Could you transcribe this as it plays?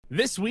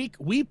This week,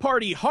 we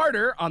party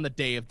harder on the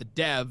Day of the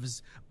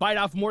Devs, bite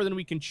off more than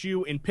we can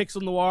chew in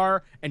Pixel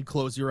Noir, and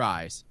close your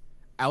eyes.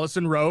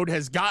 Allison Road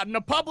has gotten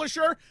a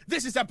publisher.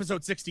 This is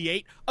episode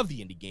 68 of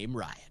the Indie Game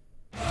Riot.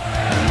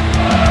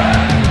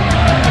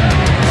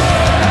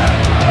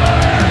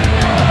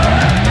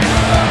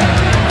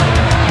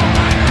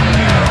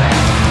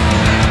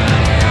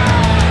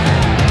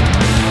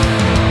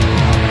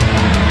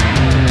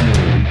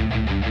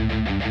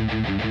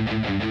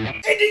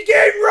 Indie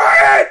Game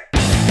Riot!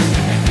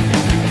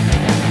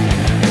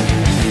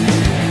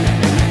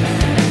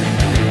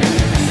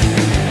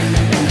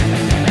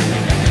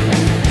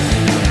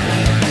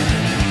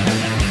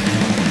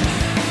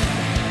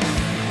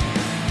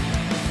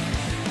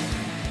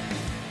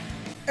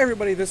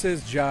 Everybody, this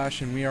is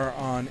Josh, and we are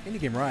on Indie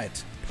Game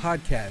Riot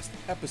podcast,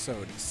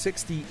 episode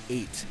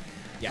 68.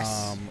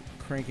 Yes.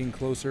 Cranking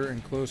closer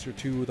and closer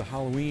to the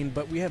Halloween,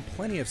 but we have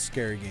plenty of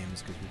scary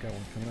games because we've got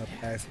one coming up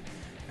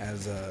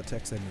as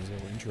Tech said in his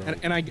little intro.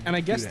 And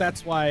I guess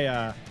that's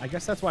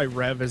why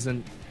Rev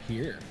isn't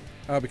here.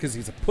 Because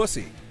he's a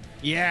pussy.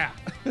 Yeah.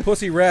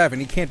 Pussy Rev,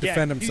 and he can't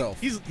defend himself.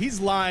 He's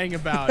lying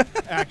about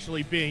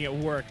actually being at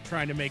work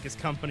trying to make his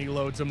company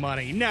loads of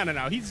money. No.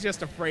 He's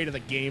just afraid of the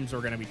games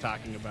we're going to be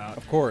talking about.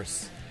 Of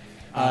course.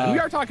 We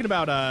are talking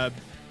about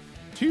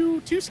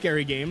two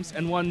scary games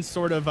and one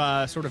sort of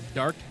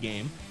dark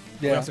game.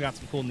 Yeah. We also got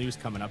some cool news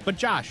coming up. But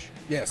Josh,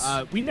 Yes.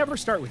 We never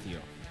start with you.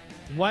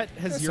 What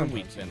has That's your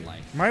sometimes week been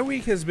like? My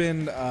week has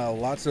been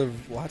lots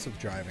of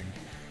driving.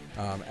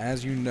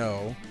 As you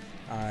know,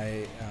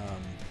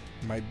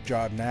 my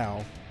job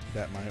now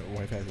that my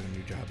wife has a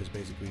new job is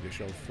basically to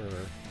chauffeur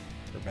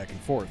her back and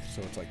forth.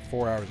 So it's like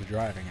 4 hours of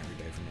driving every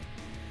day for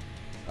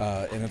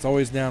me. And it's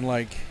always down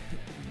like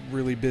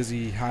really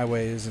busy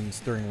highways and it's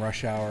during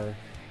rush hour.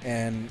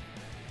 And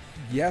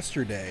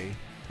yesterday,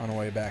 on the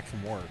way back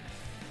from work,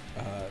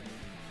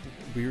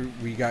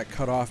 we got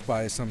cut off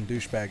by some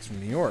douchebags from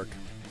New York.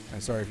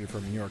 I'm sorry if you're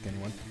from New York,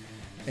 anyone.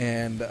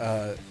 And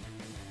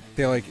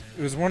they it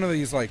was one of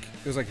these it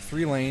was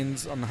 3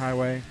 lanes on the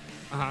highway.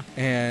 Uh-huh.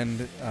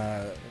 And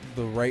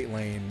the right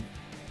lane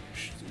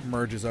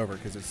merges over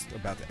because it's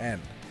about to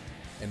end.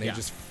 And they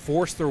just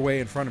forced their way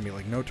in front of me,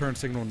 like no turn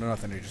signal, no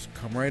nothing. They just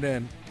come right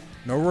in.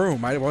 No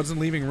room. I wasn't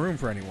leaving room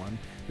for anyone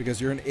because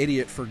you're an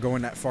idiot for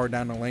going that far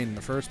down the lane in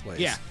the first place.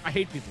 Yeah, I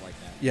hate people like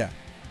that. Yeah.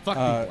 Fuck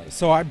people like that.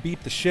 So I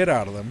beat the shit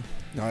out of them,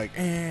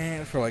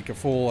 for like a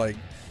full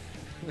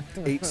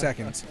 8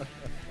 seconds.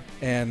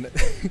 And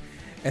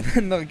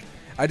then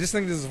I just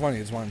think this is funny.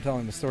 Is why I'm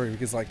telling the story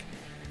because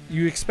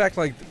you expect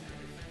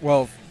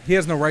he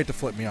has no right to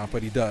flip me off,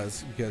 but he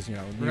does because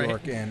New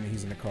York and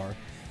he's in a car.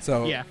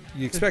 So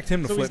you expect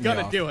him to flip me off.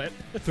 So he's gonna do it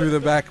through the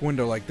back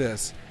window like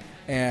this,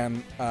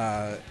 and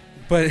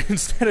but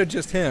instead of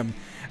just him,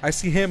 I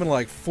see him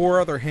and 4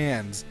 other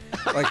hands,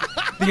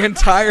 the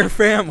entire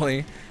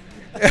family.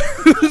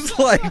 It was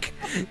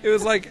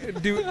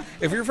like, dude,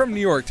 if you're from New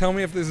York, tell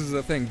me if this is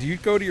a thing. Do you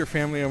go to your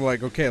family and I'm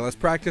like, okay, let's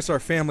practice our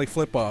family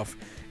flip off,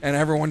 and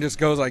everyone just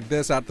goes like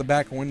this out the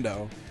back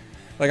window?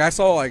 I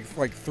saw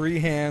 3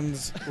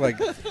 hands,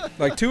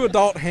 2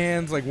 adult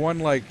hands,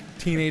 1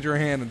 teenager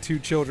hand and 2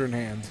 children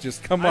hands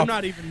just come up. I'm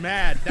not even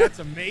mad. That's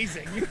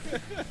amazing.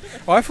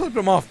 Oh, I flipped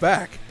them off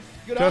back.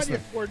 Good on you.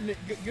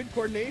 Good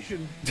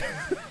coordination,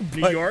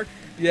 New York.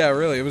 Yeah,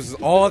 really. It was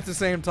all at the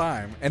same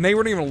time, and they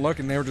weren't even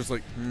looking. They were just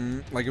like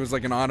it was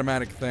like an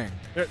automatic thing.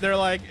 They're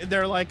like,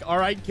 all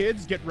right,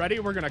 kids, get ready.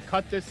 We're gonna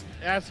cut this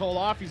asshole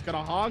off. He's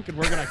gonna honk, and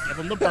we're gonna give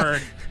him the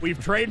bird. We've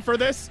trained for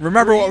this.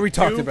 Remember 3, what we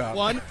 2, talked about.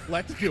 1,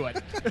 let's do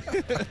it.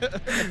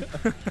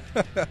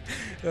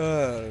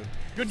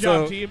 Good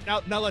job, team.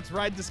 Now let's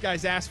ride this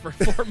guy's ass for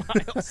 4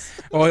 miles.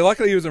 Well,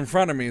 luckily he was in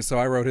front of me, so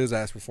I rode his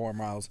ass for 4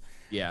 miles.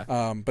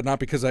 Yeah. But not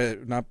because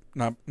not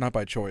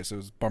by choice. It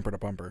was bumper to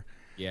bumper.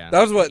 Yeah.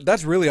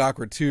 That's really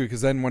awkward too,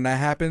 because then when that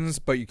happens,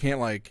 but you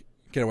can't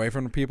get away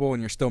from the people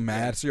and you're still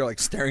mad, so you're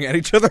staring at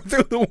each other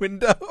through the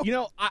window.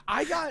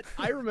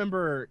 I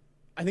remember,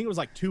 I think it was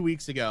 2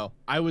 weeks ago,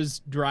 I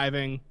was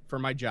driving for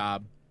my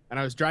job, and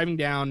I was driving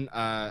down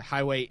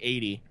Highway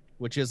 80,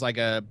 which is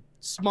a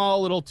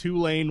small little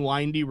 2-lane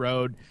windy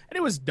road, and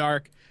it was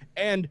dark,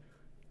 and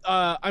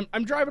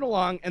I'm driving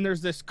along, and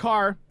there's this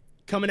car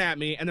coming at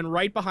me, and then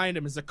right behind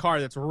him is a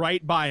car that's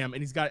right by him,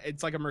 and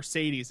it's like a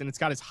Mercedes, and it's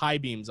got his high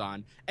beams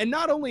on. And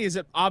not only is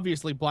it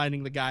obviously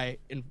blinding the guy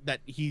that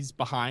he's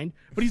behind,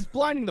 but he's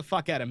blinding the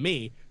fuck out of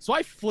me. So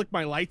I flick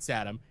my lights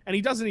at him, and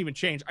he doesn't even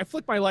change. I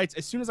flick my lights.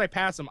 As soon as I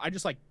pass him, I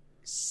just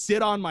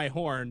sit on my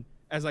horn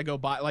as I go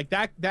by.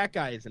 That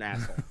guy is an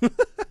asshole.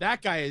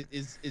 That guy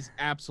is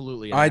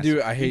absolutely an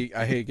asshole. I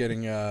hate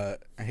getting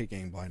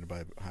blinded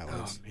by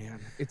highlights. Oh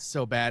man, it's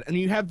so bad. And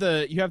you have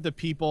the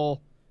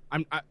people.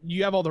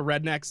 You have all the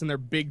rednecks in their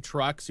big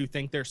trucks who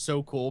think they're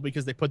so cool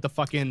because they put the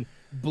fucking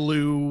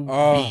blue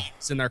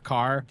beads in their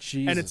car.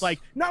 Jesus. And it's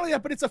not only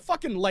that, but it's a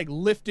fucking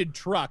lifted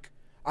truck.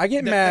 I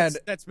get mad.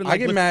 That's been I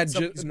get mad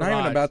just not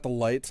even about the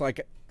lights.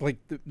 The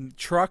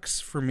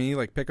trucks for me,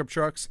 pickup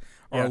trucks,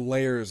 are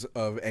layers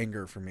of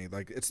anger for me.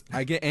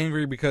 I get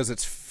angry because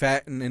it's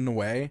fat and in the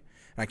way.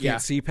 and I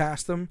can't see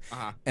past them.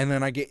 And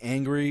then I get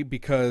angry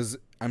because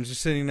I'm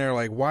just sitting there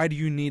like, why do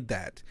you need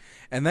that?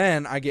 And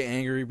then I get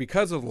angry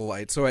because of the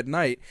light. So at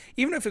night,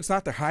 even if it's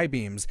not their high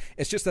beams,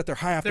 it's just that they're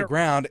high off the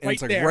ground and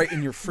it's like right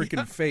in your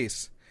freaking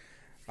face.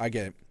 I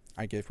get it.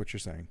 I get what you're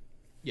saying.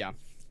 Yeah.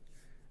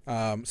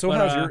 So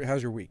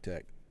how's your week,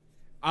 Tech?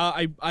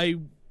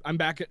 I'm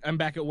back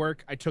at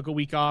work. I took a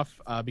week off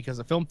because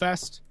of Film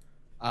Fest.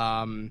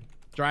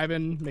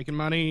 Driving, making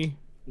money,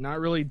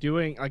 not really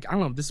doing I don't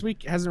know. This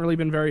week hasn't really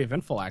been very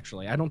eventful.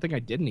 Actually, I don't think I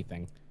did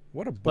anything.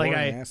 What a boring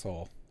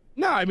asshole.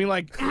 No, I mean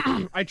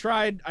I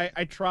tried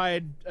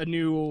a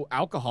new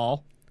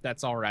alcohol.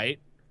 That's all right.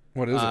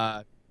 What is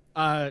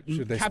it?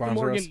 Should they Captain sponsor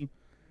Morgan? us?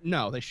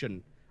 No, they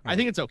shouldn't. I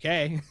think it's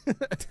okay.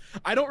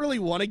 I don't really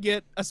want to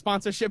get a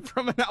sponsorship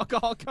from an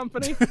alcohol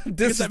company.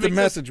 This is the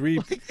message we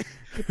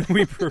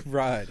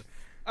provide.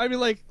 I mean,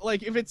 like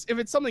if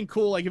it's something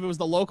cool, like if it was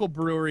the local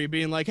brewery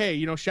being like,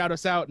 hey, shout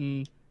us out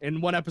in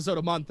one episode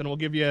a month, and we'll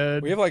give you.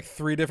 We have like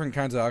 3 different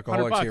kinds of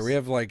alcoholics here. We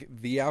have like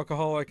the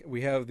alcoholic,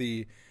 we have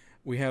the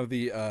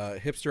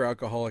hipster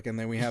alcoholic, and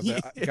then we have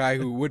the guy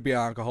who would be an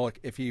alcoholic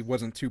if he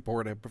wasn't too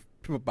poor to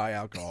buy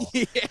alcohol.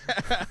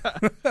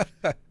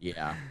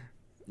 Yeah.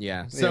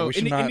 Yeah. So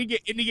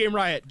indie game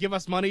Riot, give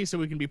us money so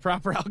we can be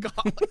proper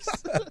alcoholics.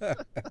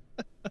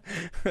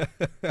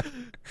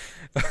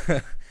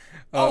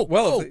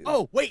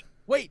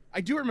 Wait!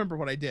 I do remember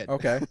what I did.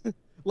 Okay.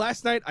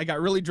 Last night I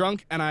got really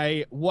drunk and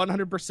I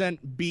 100%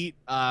 beat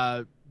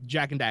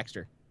Jack and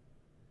Daxter.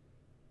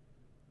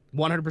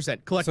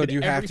 100% collected. So do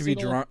you have to be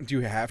drunk? Do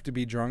you have to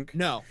be drunk?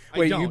 No.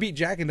 Wait, you beat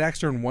Jack and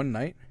Daxter in one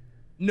night?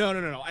 No.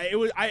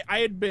 I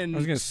had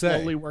been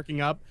slowly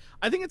working up.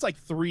 I think it's like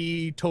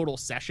 3 total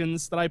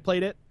sessions that I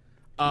played it.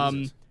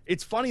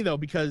 It's funny though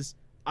because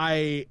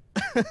I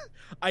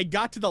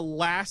got to the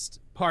last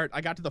part.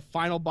 I got to the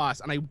final boss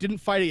and I didn't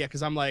fight it yet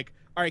because I'm like,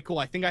 all right, cool.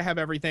 I think I have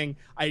everything.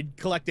 I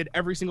collected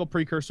every single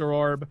precursor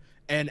orb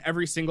and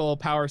every single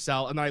power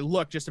cell, and I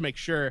looked just to make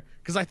sure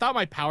because I thought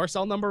my power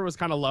cell number was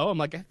kind of low. I'm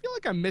like, I feel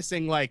like I'm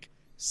missing like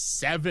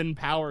 7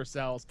 power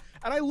cells,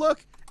 and I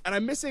look and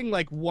I'm missing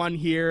like 1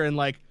 here and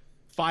like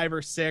 5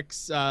 or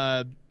 6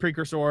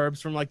 precursor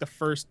orbs from like the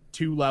first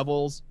 2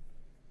 levels.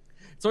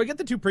 So I get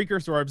the 2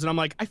 precursor orbs and I'm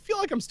like, I feel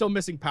like I'm still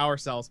missing power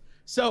cells.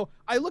 So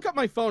I look at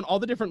my phone, all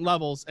the different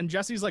levels, and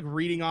Jesse's like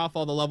reading off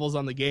all the levels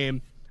on the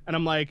game. And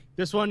I'm like,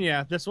 this one,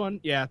 yeah, this one,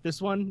 yeah,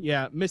 this one,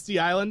 yeah. Misty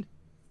Island?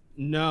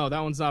 No, that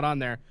one's not on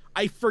there.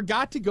 I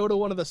forgot to go to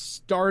one of the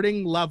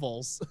starting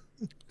levels.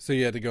 So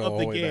you had to go all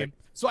the way back.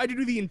 So I had to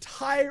do the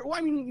entire, well,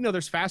 I mean,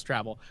 there's fast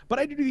travel, but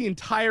I had to do the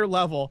entire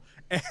level.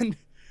 And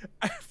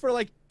for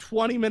like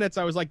 20 minutes,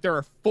 I was like, there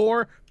are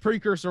 4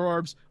 precursor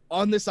orbs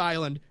on this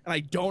island, and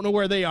I don't know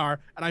where they are,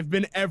 and I've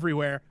been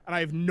everywhere, and I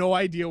have no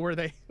idea where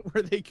they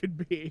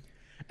could be.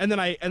 And then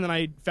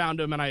I found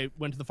them, and I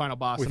went to the final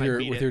boss. With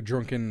your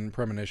drunken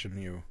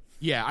premonition,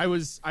 Yeah, I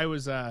was.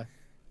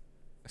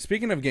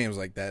 Speaking of games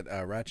like that,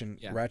 Ratchet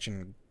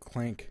and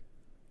Clank,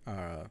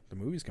 the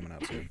movie's coming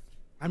out soon.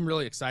 I'm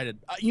really excited.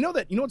 You know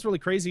what's really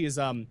crazy is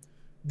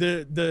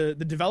the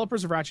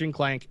developers of Ratchet and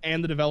Clank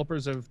and the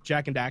developers of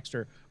Jack and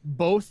Daxter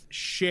both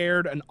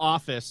shared an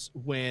office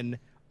when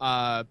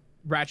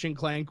Ratchet and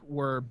Clank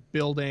were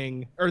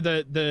building, or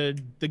the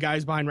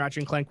guys behind Ratchet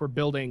and Clank were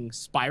building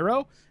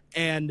Spyro,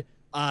 and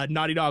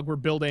Naughty Dog were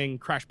building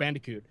Crash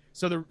Bandicoot.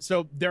 So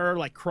there are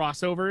like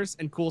crossovers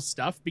and cool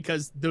stuff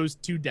because those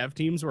 2 dev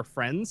teams were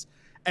friends,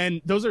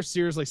 and those are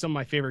seriously some of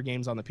my favorite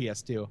games on the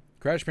PS2.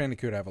 Crash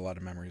Bandicoot I have a lot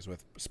of memories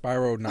with.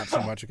 Spyro not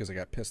so much because I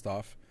got pissed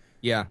off.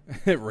 Yeah.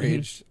 I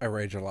raged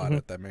a lot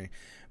at that me.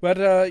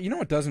 But you know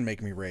what doesn't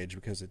make me rage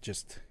because it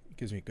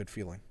gives me a good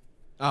feeling?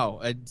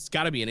 Oh, it's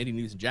got to be an indie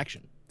news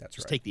injection. That's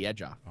Just right. take the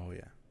edge off. Oh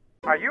yeah.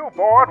 Are you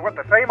bored with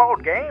the same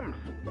old games?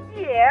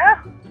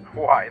 Yeah.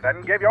 Why,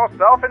 then give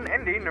yourself an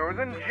indie news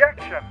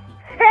injection.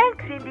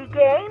 Thanks, Indie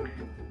Games.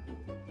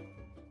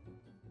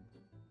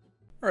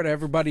 All right,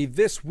 everybody.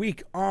 This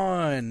week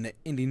on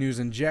Indie News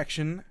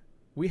Injection,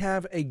 we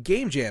have a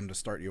game jam to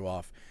start you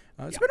off.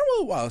 It's been a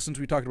little while since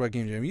we talked about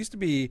game jam. It used to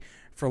be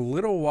for a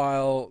little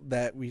while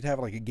that we'd have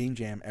like a game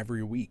jam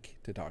every week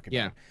to talk about.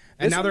 Yeah,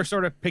 and now they're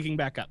sort of picking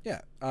back up. Yeah,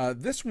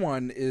 this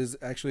one is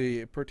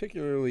actually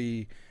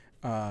particularly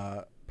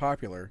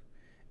popular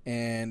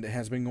and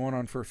has been going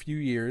on for a few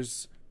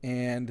years.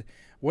 And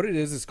what it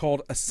is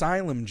called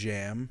Asylum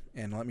Jam.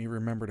 And let me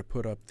remember to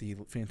put up the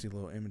fancy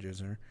little images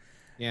there.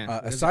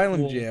 Yeah,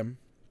 Asylum Jam.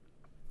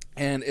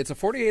 And it's a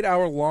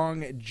 48-hour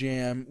long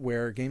jam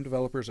where game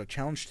developers are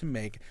challenged to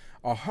make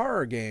a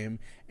horror game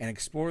and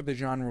explore the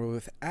genre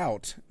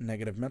without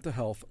negative mental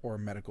health or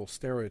medical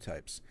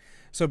stereotypes.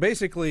 So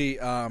basically,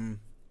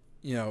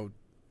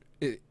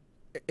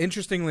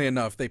 interestingly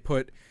enough, they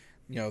put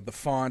the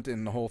font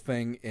and the whole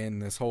thing in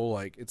this whole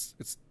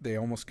it's they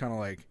almost kind of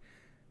like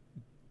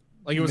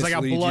it was like a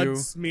blood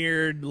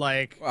smeared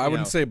I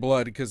wouldn't say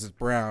blood because it's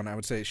brown. I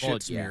would say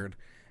shit smeared.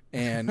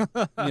 And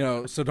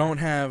so don't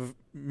have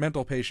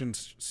mental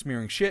patients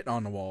smearing shit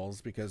on the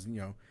walls because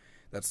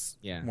that's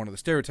one of the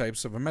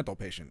stereotypes of a mental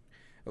patient,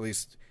 at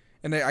least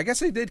And I guess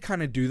they did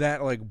kind of do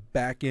that like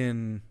back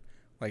in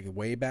like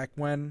way back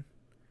when,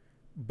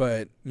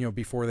 but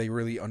before they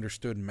really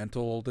understood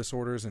mental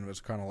disorders, and it was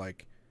kind of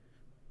like,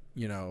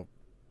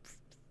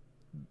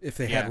 if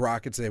they had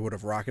rockets, they would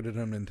have rocketed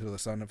them into the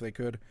sun if they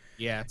could.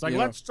 Yeah, it's like,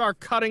 let's start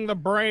cutting the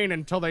brain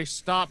until they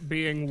stop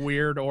being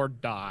weird or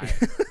die.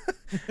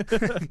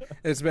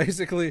 It's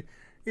basically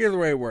either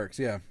way it works.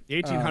 Yeah,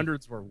 the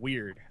 1800s were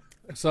weird.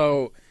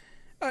 So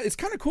it's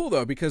kind of cool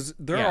though, because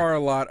there are a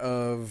lot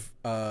of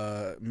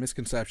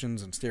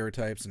misconceptions and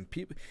stereotypes, and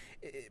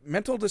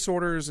mental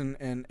disorders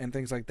and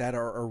things like that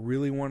are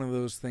really one of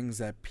those things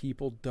that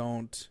people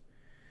don't.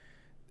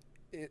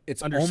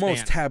 It's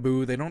almost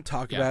taboo. They don't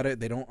talk about it.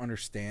 They don't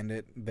understand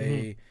it.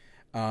 They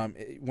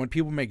when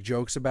people make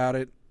jokes about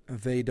it,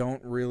 they don't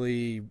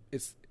really.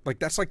 It's like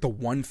that's like the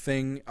one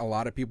thing a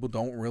lot of people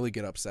don't really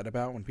get upset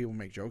about when people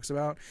make jokes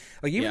about.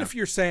 Like even if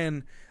you're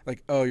saying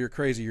like, "Oh, you're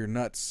crazy, you're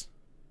nuts,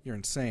 you're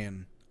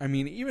insane." I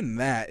mean, even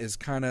that is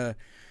kind of.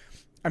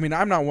 I mean,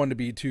 I'm not one to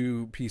be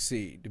too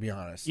PC, to be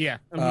honest. Yeah.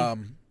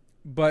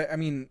 But I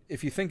mean,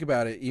 if you think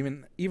about it,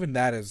 even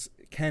that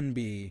can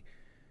be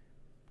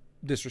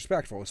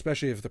disrespectful,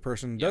 especially if the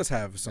person does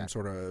have some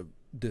sort of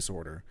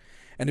disorder.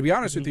 And to be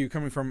honest with you,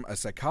 coming from a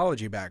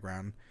psychology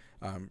background,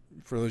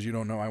 for those of you who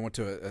don't know, I went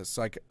to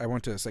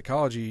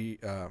psychology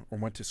or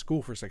went to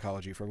school for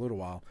psychology for a little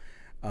while.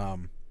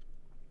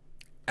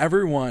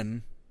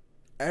 Everyone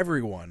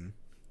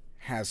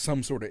has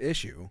some sort of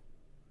issue.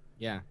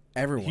 Yeah.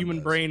 Everyone. The human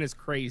does. brain is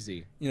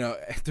crazy.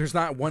 There's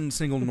not one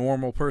single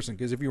normal person,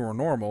 because if you were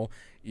normal,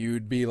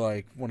 you'd be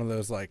like one of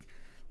those like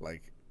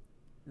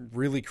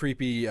really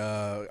creepy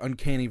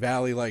uncanny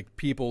valley like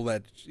people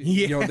that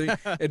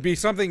it'd be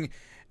something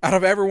out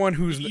of everyone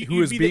who is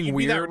being weird.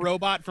 Be that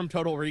robot from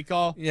Total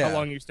Recall. Yeah. How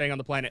long are you staying on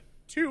the planet?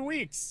 2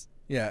 weeks.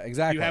 Yeah,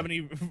 exactly. Do you have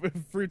any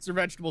fruits or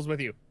vegetables with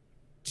you?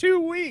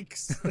 2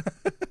 weeks.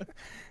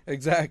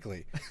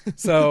 Exactly.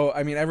 So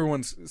I mean,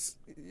 everyone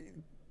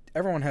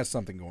has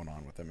something going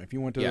on with them. If you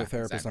went to a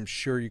therapist, I'm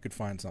sure you could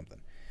find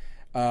something.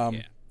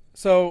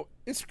 So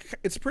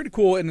it's pretty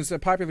cool, and it's a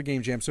popular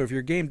game jam. So if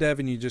you're a game dev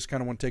and you just kind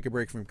of want to take a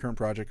break from your current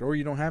project, or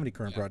you don't have any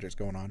current projects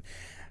going on,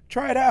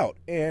 try it out.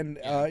 And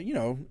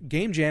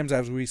game jams,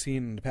 as we've seen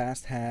in the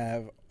past,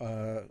 have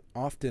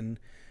often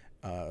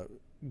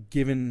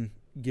given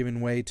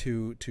way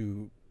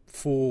to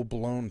full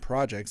blown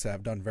projects that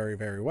have done very,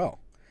 very well.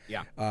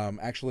 Yeah.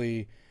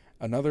 Actually,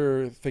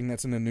 another thing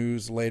that's in the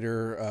news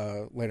later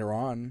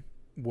on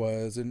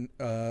was in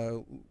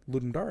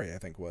Ludendare, I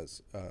think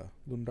was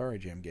Ludendare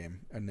jam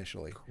game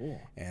initially.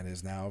 Cool. And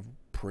is now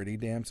pretty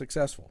damn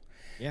successful.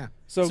 Yeah.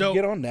 So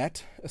get on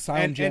that,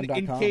 asylumjam.com.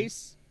 And in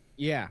case,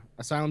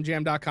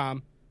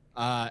 asylumjam.com.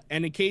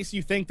 And in case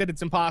you think that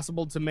it's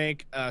impossible to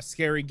make a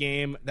scary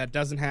game that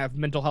doesn't have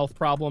mental health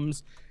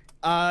problems,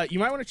 you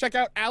might want to check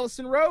out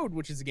Allison Road,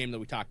 which is a game that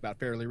we talked about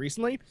fairly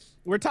recently.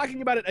 We're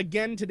talking about it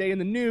again today in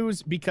the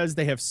news because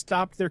they have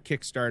stopped their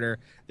Kickstarter.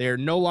 They are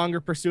no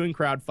longer pursuing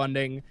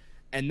crowdfunding,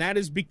 and that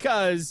is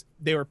because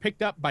they were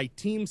picked up by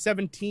Team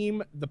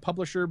 17, the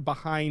publisher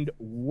behind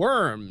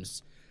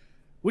Worms,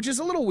 which is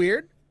a little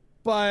weird,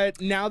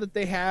 but now that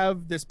they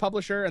have this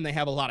publisher and they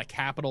have a lot of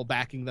capital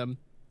backing them,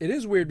 it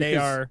is weird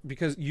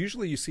because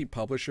usually you see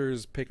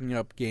publishers picking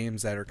up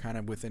games that are kind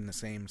of within the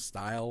same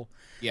style.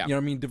 Yeah. I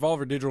mean,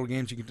 Devolver Digital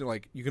games, you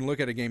can look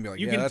at a game and be like,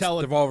 you can that's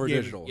tell Devolver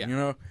Digital,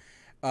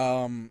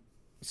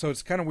 So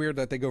it's kind of weird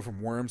that they go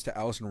from Worms to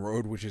Allison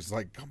Road, which is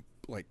like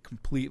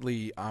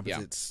completely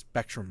opposite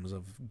spectrums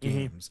of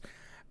games.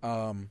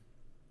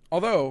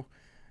 Although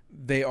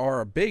they are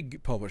a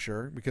big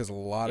publisher because a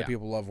lot of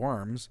people love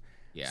Worms.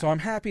 Yeah. So I'm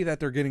happy that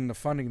they're getting the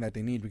funding that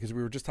they need, because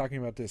we were just talking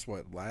about this,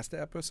 last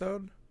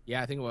episode?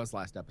 Yeah, I think it was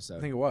last episode.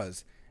 I think it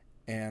was.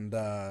 And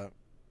I'm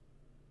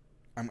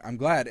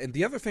glad. And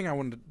the other thing I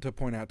wanted to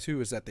point out, too,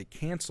 is that they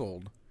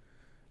canceled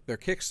their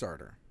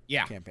Kickstarter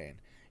campaign.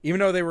 Even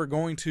though they were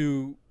going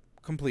to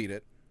complete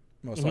it,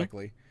 most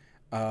likely,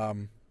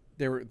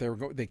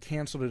 they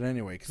canceled it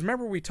anyway. Because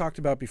remember we talked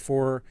about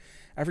before,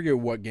 I forget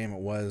what game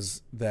it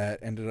was that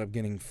ended up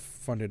getting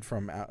funded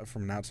from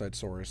an outside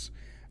source,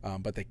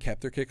 but they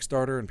kept their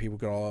Kickstarter and people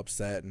got all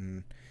upset,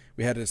 and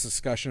we had this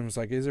discussion. It was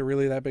like, is it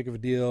really that big of a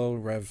deal?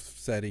 Rev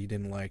said he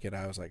didn't like it.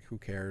 I was like, who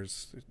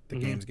cares? The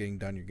game's getting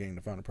done. You're getting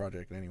to fund a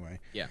project anyway.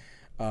 Yeah.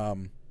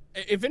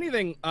 If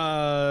anything,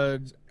 I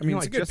mean,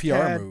 it's a good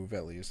PR move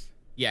at least.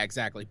 Yeah,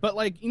 exactly. But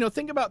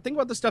think about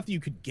the stuff that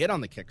you could get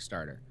on the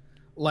Kickstarter.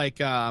 Like,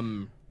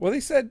 well, they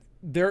said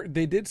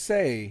they did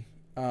say,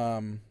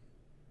 the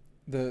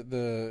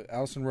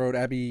Allison Road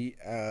Abby,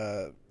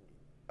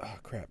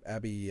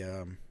 Abby,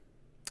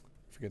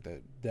 forget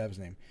the dev's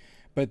name,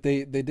 but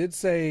they did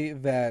say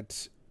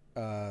that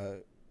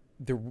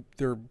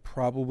they're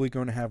probably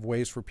going to have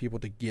ways for people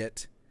to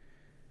get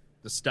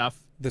the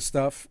stuff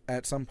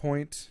at some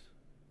point.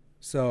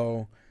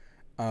 So,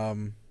 I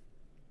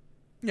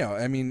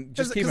mean,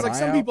 just keep an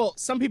eye out.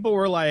 Some people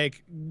were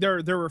like,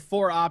 there were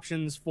 4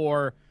 options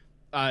for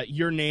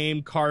your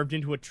name carved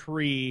into a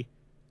tree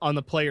on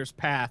the player's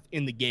path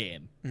in the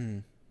game.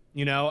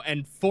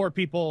 and 4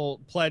 people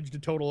pledged a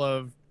total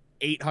of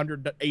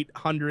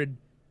 800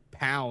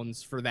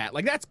 pounds for that.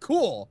 Like, that's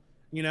cool,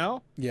 Yeah.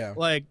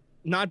 like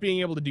not being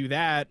able to do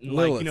that. And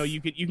Lilith. like,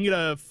 you can get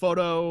a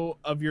photo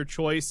of your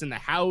choice in the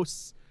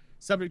house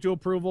subject to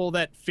approval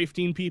that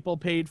 15 people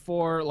paid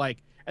for, like,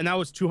 and that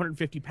was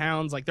 250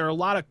 pounds. Like, there's a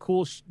lot of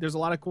cool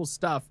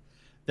stuff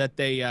that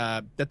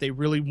they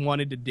really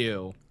wanted to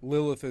do.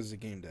 Lilith is a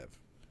game dev.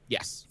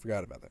 Yes.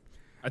 Forgot about that.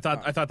 I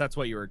thought that's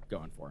what you were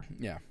going for.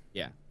 Yeah.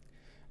 Yeah.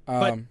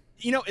 But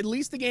at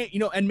least the game,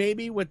 and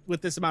maybe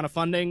with this amount of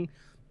funding,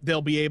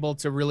 they'll be able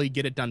to really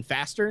get it done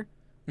faster.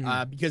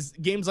 Because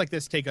games like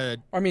this take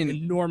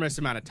enormous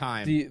amount of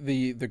time.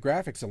 The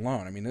graphics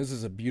alone, I mean, this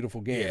is a beautiful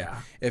game. Yeah.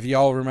 If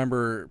y'all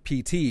remember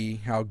PT,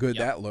 how good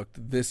that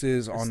looked, this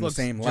is on the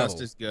same level.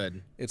 Just as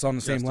good. It's on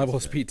the same level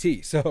as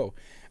PT. So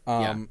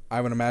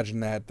I would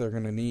imagine that they're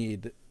going to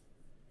need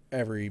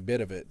every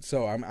bit of it.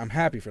 So I'm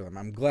happy for them.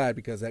 I'm glad,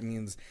 because that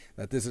means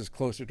that this is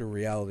closer to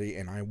reality,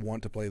 and I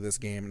want to play this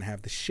game and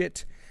have the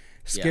shit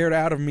scared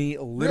out of me,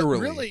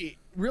 literally.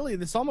 Really,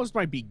 this almost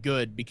might be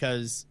good,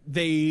 because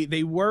they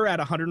were at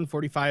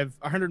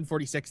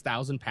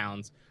 146,000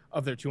 pounds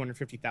of their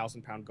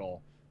 250,000 pound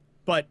goal,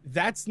 but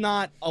that's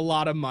not a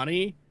lot of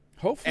money.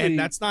 Hopefully, and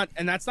that's not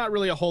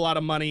really a whole lot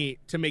of money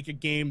to make a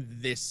game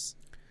this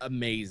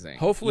amazing.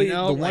 Hopefully,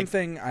 the one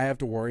thing I have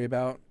to worry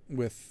about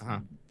with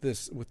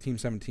with Team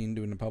 17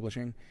 doing the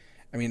publishing,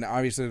 I mean,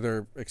 obviously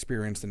they're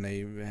experienced and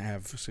they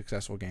have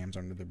successful games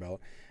under their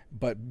belt,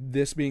 but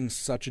this being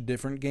such a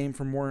different game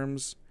from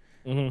Worms.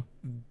 I'm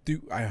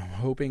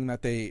hoping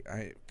that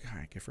I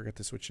forgot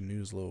to switch to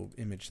news little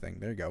image thing.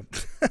 There you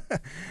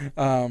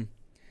go.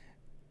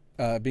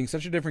 Being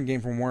such a different game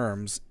from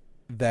Worms,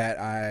 that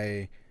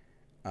I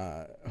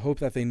hope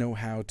that they know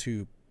how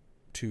to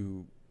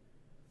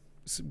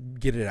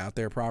get it out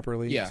there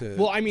properly. Yeah.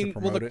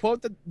 The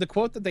quote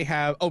that they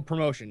have. Oh,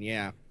 promotion.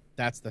 Yeah,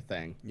 that's the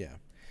thing. Yeah.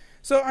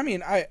 So I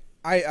mean, I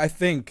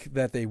think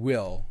that they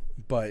will.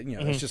 But,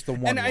 it's just the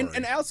one word.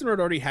 And Allison Road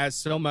already has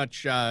so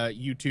much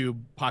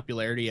YouTube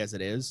popularity as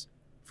it is,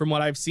 from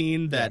what I've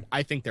seen, that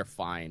I think they're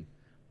fine.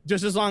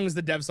 Just as long as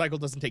the dev cycle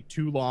doesn't take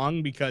too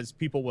long, because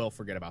people will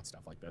forget about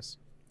stuff like this.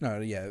 No,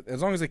 yeah,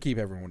 as long as they keep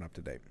everyone up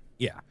to date.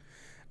 Yeah.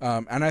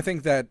 And I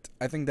think that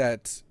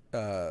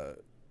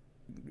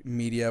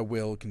media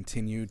will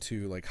continue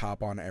to like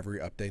hop on every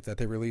update that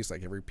they release,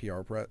 like every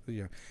PR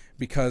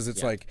because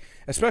it's like,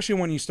 especially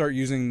when you start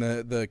using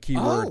the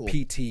keyword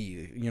PT,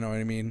 you know what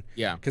I mean?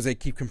 Yeah. Because they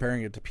keep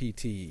comparing it to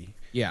PT.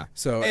 Yeah.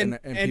 So and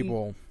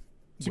people.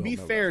 To be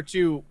fair,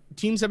 too,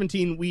 Team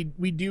 17, we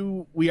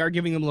are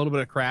giving them a little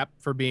bit of crap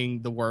for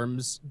being the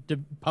Worms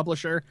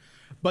publisher,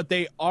 but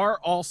they are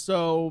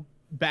also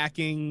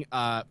backing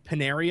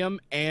Panarium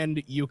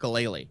and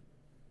Yooka-Laylee.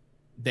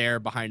 They're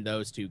behind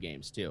those 2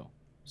 games too.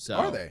 So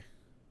are they?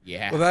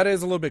 Yeah. Well, that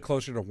is a little bit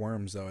closer to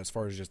Worms, though, as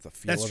far as just the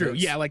feel. That's of true. it.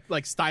 Yeah, like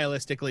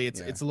stylistically,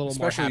 it's a little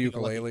especially more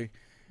Yooka-Laylee.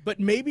 But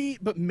maybe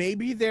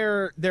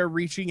they're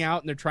reaching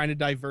out and they're trying to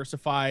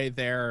diversify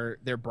their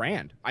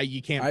brand.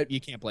 You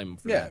can't blame them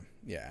for that.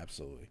 Yeah,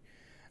 absolutely.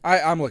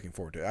 I'm looking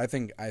forward to it. I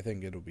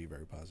think it'll be a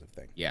very positive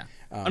thing. Yeah.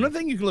 Another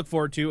thing you can look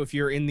forward to if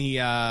you're in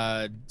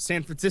the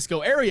San Francisco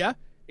area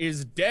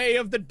is Day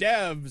of the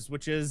Devs,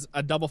 which is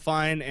a Double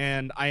Fine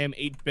and I Am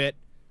 8-Bit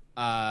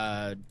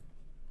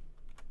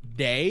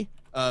day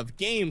of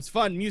games,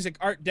 fun, music,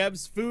 art,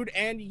 devs, food,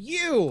 and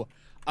you.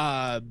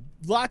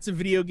 Lots of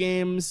video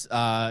games,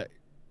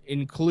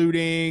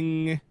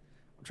 including,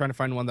 I'm trying to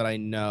find one that I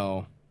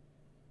know.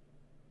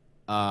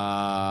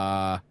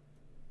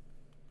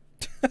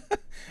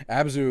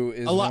 Abzu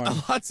is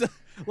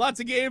lots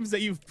of games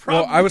that you've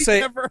probably I would say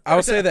never heard I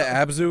would say of.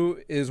 that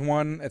Abzu is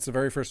one. It's the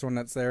very first one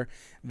that's there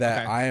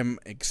that I am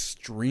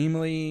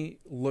extremely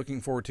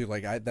looking forward to.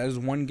 Like that is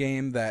one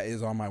game that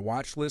is on my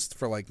watch list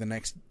for like the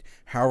next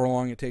however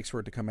long it takes for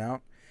it to come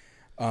out.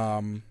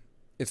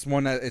 It's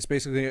one that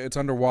it's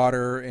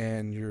underwater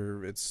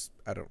and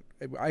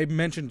I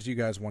mentioned to you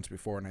guys once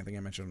before, and I think I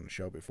mentioned on the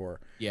show before.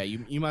 Yeah,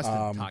 you must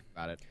have talked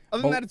about it.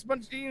 Other than that, it's a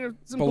bunch of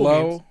some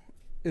Below cool games.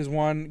 is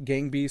one,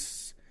 Gang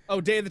Beasts. Oh,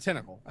 Day of the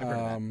Tentacle. I've heard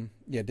of that.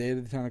 Yeah, Day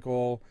of the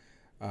Tentacle.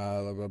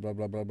 Blah, blah, blah,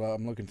 blah, blah, blah.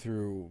 I'm looking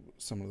through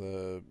some of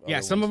the.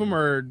 Some of them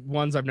are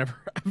ones I've never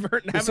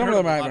heard. Some of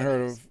them I haven't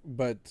heard of,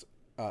 but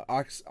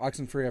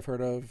Oxenfree I've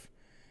heard of,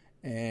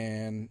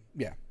 and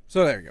yeah.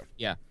 So there you go.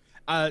 Yeah.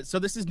 So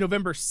this is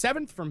November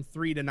 7th from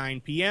 3 to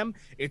 9 p.m.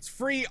 It's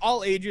free,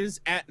 all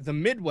ages, at the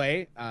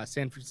Midway,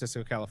 San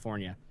Francisco,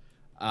 California.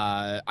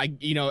 I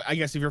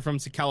guess if you're from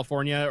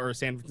California or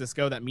San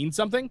Francisco, that means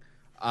something.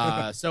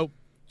 So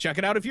check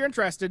it out if you're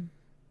interested.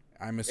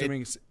 I'm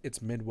assuming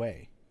it's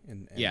Midway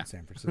in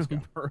San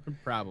Francisco.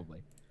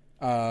 Probably.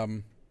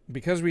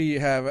 Because we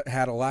have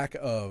had a lack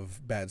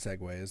of bad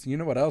segues, you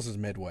know what else is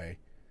Midway?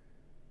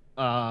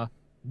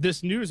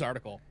 This news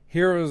article.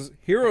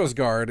 Heroes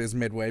Guard is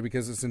Midway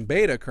because it's in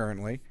beta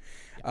currently.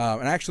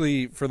 And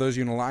actually, for those of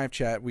you in the live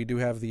chat, we do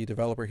have the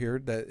developer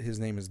here. That his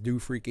name is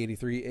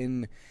DoFreak83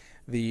 in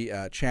the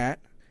chat.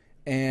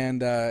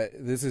 And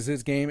this is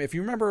his game. If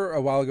you remember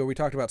a while ago, we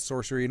talked about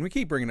sorcery, and we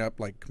keep bringing up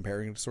like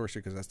comparing it to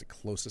sorcery because that's the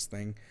closest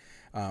thing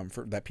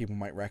that people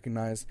might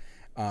recognize.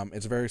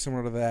 It's very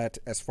similar to that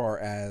as far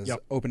as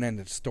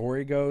open-ended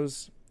story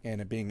goes,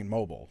 and it being in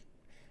mobile.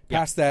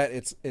 Past that,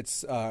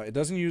 it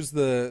doesn't use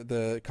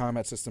the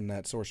combat system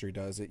that sorcery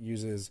does. It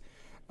uses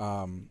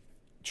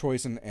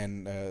choice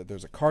and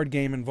there's a card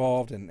game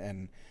involved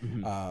and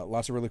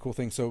lots of really cool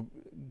things. So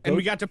and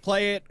we got to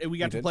play it. We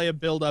got to play a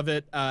build of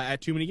it at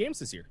Too Many Games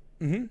this year.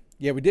 Mm-hmm.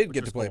 Yeah, we did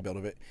get to play a build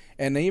of it,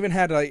 and they even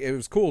had it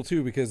was cool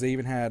too because they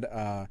even had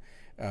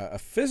a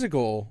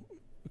physical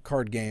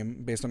card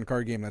game based on the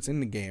card game that's in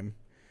the game.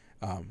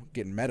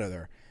 Getting meta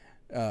there.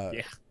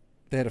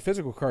 They had a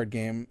physical card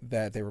game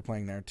that they were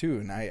playing there too,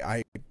 and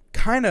I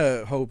kind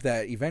of hope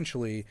that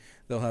eventually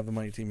they'll have the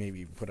money to maybe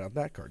even put out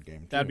that card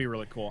game too. That'd be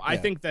really cool. Yeah. I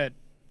think that,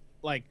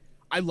 like,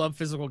 I love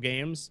physical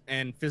games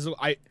and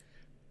the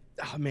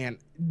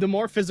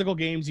more physical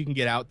games you can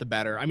get out, the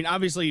better. I mean,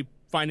 obviously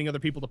finding other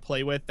people to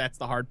play with, that's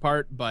the hard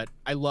part, but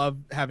I love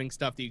having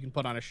stuff that you can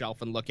put on a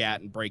shelf and look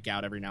at and break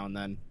out every now and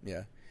then.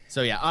 Yeah.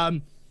 So yeah.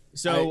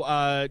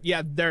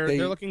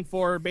 They're looking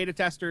for beta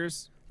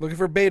testers. Looking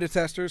for beta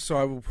testers, so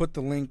I will put the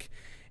link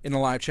in the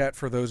live chat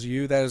for those of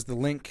you. That is the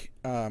link.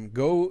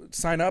 Go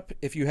sign up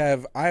if you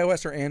have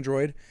iOS or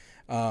Android.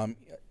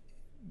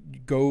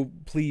 Go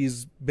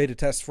please beta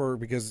test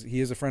because he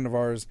is a friend of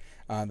ours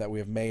that we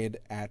have made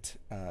at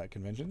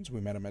conventions. We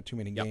met him at Too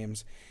Many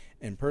Games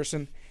in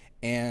person,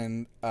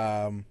 and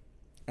I'm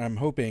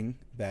hoping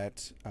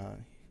that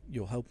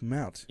you'll help him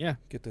out. Yeah,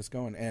 get this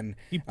going. And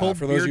he pulled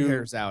beard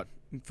hairs out.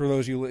 For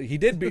those of you, he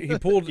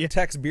pulled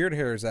Tech's beard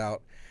hairs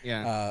out.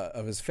 Yeah.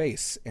 Of his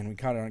face, and we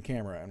caught it on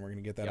camera, and we're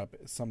going to get that up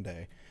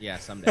someday. Yeah,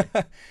 someday.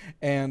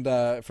 And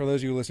for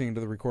those of you listening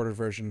to the recorded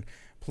version,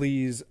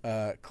 please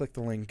click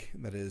the link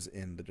that is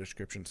in the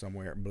description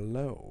somewhere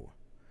below.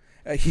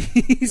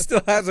 He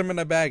still has them in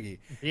a baggie.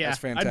 Yeah, that's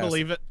fantastic. I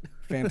believe it.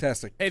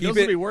 Fantastic. Hey, those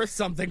will be worth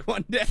something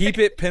one day. Keep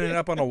it, pin it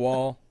up on a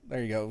wall.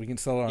 There you go. We can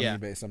sell it on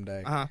eBay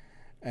someday. Uh-huh.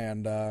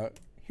 And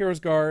Heroes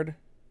Guard,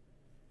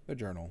 the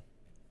journal,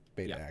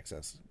 beta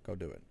access. Go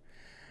do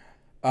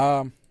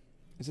it.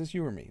 Is this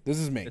you or me? This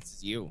is me.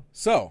 It's you.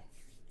 So,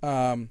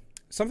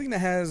 something that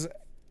has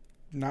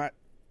not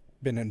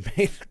been in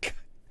beta.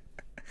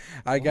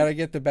 I gotta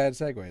get the bad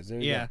segues. There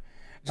you go.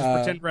 Just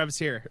pretend Rev's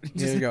here.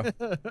 There you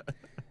go.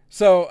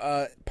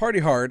 So, Party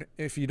Hard,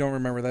 if you don't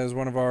remember, that is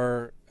one of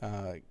our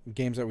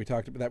games that we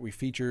talked about, that we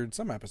featured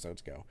some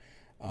episodes ago.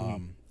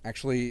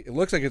 Actually, it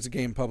looks like it's a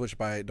game published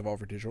by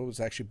Devolver Digital. It was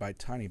actually by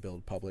Tiny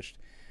Build published.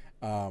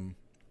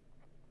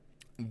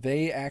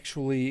 They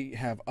actually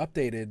have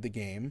updated the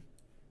game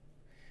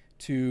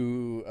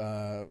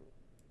to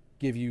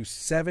give you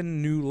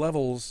 7 new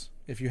levels.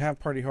 If you have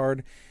Party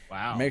Hard,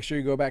 make sure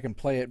you go back and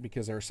play it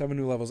because there are 7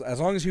 new levels. As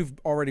long as you've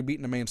already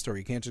beaten the main story,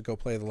 you can't just go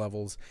play the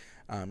levels.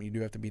 You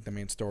do have to beat the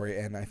main story,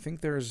 and I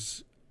think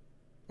there's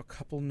a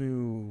couple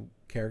new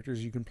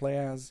characters you can play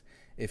as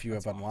if you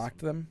have unlocked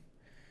them.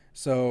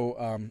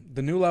 So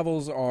the new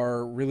levels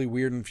are really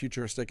weird and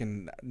futuristic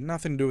and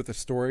nothing to do with the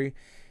story.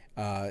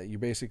 You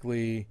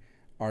basically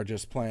are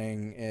just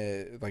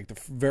playing like the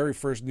very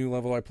first new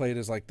level I played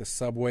is like the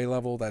subway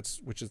level,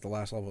 which is the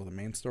last level of the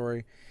main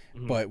story,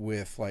 but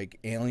with like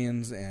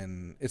aliens,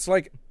 and it's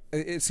like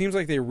it seems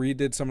like they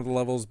redid some of the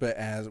levels, but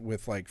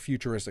with like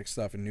futuristic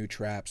stuff and new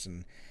traps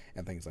and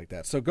things like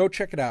that. So go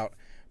check it out,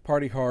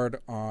 Party Hard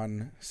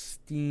on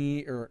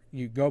Steam, or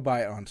you go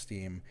buy it on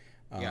Steam,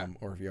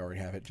 or if you already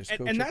have it, just go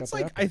check out the updates. And that's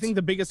like I think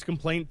the biggest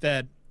complaint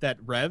that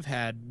Rev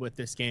had with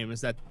this game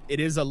is that it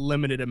is a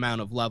limited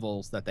amount of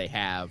levels that they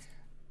have.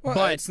 Well,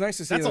 but it's nice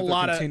to see that's that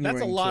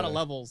a lot of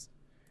levels.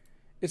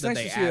 It's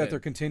nice to see that they're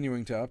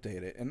continuing to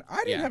update it, and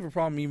I didn't have a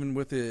problem even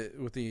with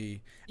the.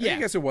 I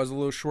guess it was a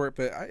little short,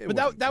 but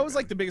that was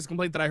like the biggest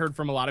complaint that I heard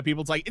from a lot of people.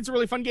 It's like it's a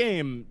really fun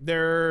game.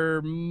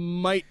 It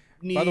might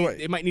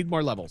need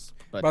more levels.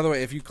 But. By the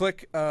way, if you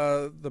click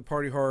the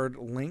Party Hard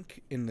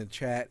link in the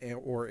chat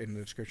or in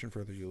the description for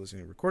those of you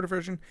listening to the recorded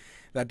version,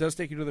 that does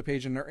take you to the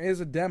page, and there is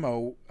a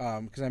demo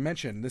because I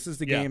mentioned this is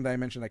the game that I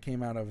mentioned that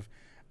came out of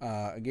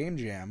a game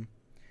jam.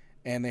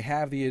 And they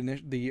have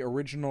the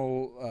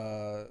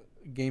original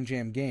Game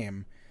Jam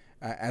game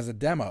as a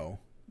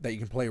demo that you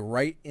can play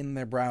right in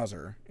their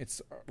browser.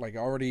 It's like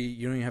already,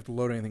 you don't even have to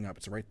load anything up.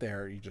 It's right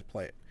there. You just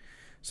play it.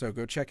 So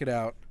go check it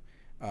out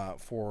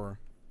for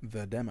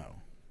the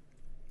demo.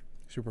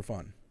 Super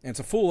fun. And it's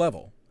a full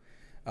level.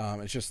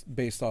 It's just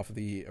based off of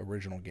the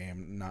original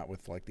game, not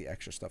with like the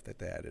extra stuff that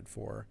they added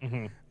for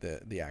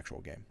the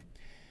actual game.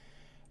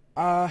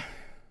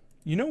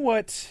 You know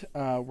what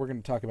we're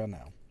going to talk about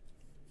now?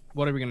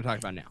 What are we going to talk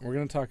about now? We're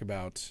going to talk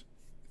about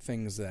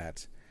things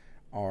that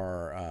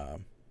are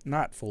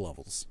not full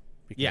levels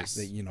because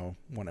they,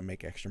 want to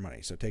make extra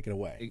money. So take it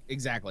away.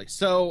 Exactly.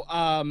 So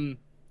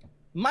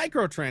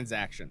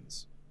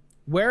microtransactions,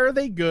 where are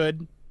they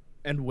good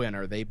and when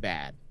are they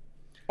bad?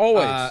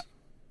 Always.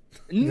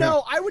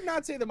 No, I would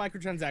not say that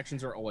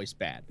microtransactions are always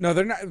bad. No,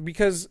 they're not,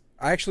 because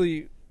I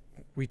actually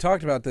we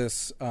talked about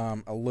this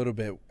a little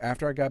bit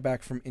after I got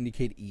back from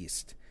Indicate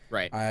East.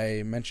 Right.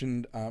 I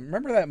mentioned,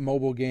 remember that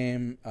mobile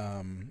game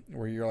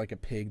where you're like a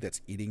pig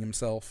that's eating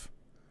himself?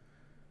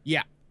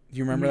 Yeah. Do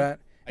you remember that?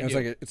 I It's do.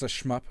 like it's a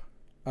shmup.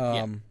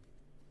 Yeah.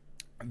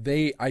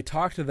 I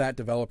talked to that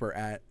developer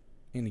at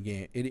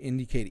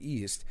Indicate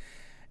East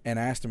and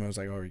asked him, I was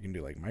like, oh, you can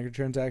do like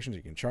microtransactions,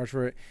 you can charge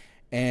for it.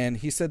 And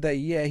he said that,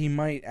 yeah, he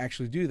might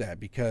actually do that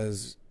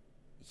because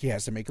he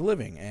has to make a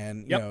living.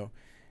 And, you know,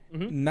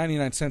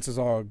 99 cents is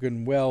all good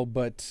and well,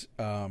 but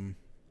generally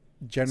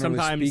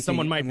sometimes speaking,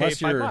 someone might pay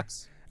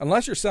 $5.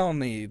 Unless you're selling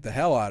the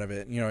hell out of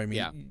it, you know what I mean?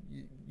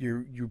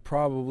 Yeah. You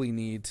probably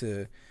need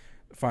to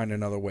find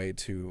another way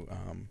to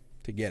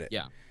get it.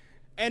 Yeah.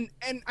 And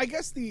I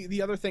guess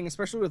the other thing,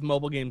 especially with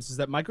mobile games, is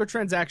that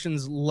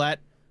microtransactions let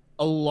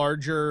a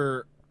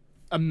larger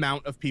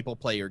amount of people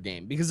play your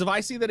game. Because if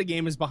I see that a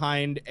game is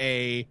behind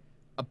a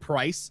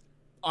price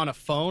on a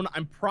phone,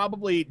 I'm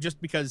probably,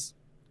 just because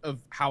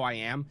of how I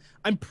am,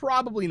 I'm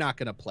probably not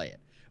going to play it.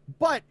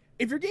 But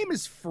if your game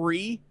is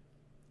free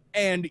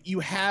and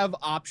you have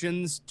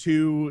options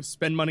to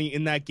spend money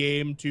in that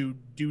game to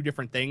do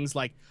different things,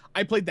 like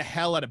I played the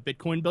hell out of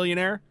Bitcoin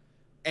Billionaire,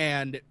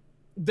 and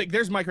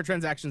there's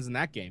microtransactions in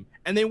that game,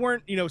 and they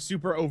weren't,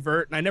 super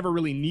overt, and I never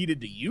really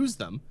needed to use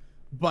them,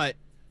 but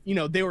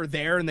they were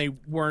there and they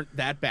weren't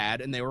that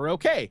bad and they were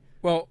okay.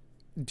 Well,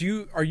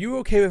 are you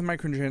okay with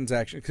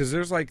microtransactions? Because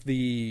there's like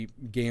the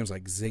games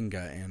like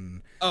Zynga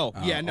and all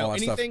that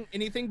stuff.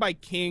 anything by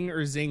King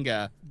or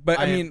Zynga. But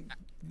I mean,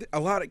 a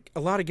lot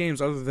of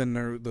games other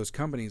than those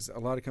companies, a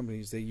lot of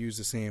companies, they use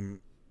the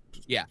same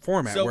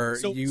format where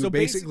you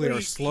basically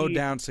are slowed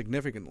down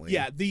significantly.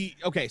 Yeah.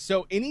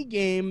 So any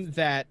game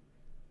that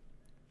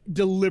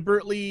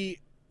deliberately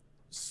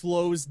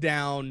slows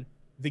down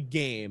the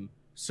game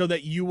so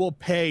that you will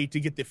pay to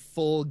get the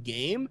full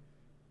game,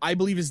 I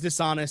believe is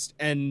dishonest.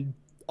 And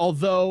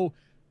although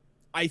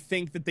I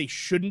think that they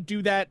shouldn't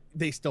do that,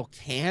 they still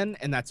can,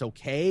 and that's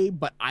okay.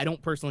 But I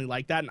don't personally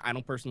like that, and I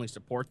don't personally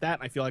support that.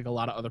 And I feel like a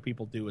lot of other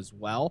people do as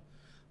well.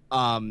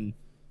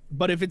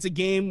 But if it's a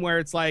game where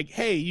it's like,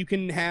 hey, you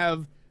can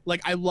have, like,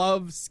 I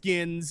love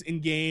skins in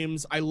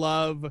games. I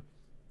love,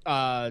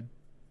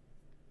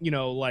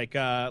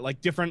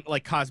 different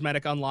like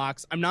cosmetic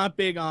unlocks. I'm not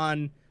big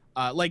on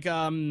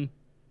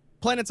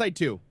PlanetSide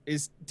 2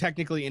 is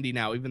technically indie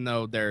now, even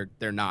though they're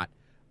not.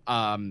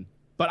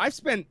 But I've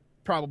spent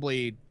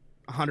probably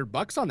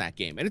 $100 on that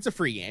game, and it's a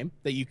free game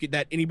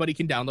that anybody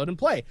can download and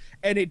play.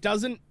 And it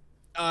doesn't.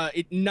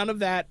 None of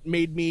that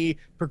made me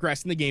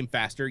progress in the game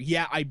faster.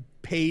 Yeah, I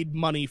paid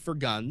money for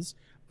guns,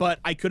 but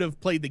I could have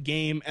played the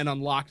game and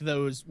unlocked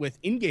those with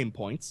in-game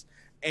points.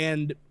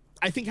 And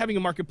I think having a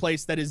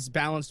marketplace that is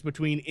balanced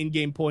between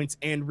in-game points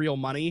and real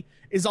money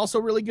is also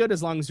really good,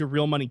 as long as your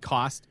real money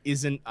cost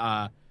isn't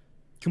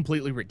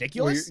completely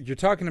ridiculous. Well, you're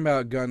talking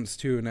about guns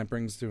too, and that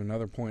brings to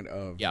another point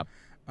of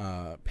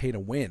pay to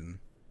win.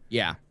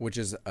 Yeah, which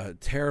is a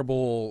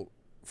terrible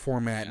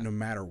format, no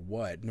matter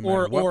what, no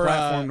matter what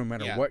platform, no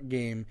matter what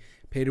game.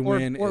 Pay to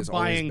win is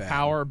buying always bad.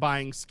 Power,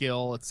 buying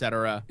skill,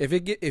 etc.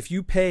 If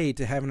you pay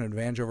to have an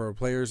advantage over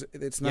players,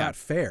 it's not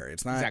fair.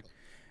 It's not. Exactly.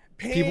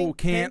 People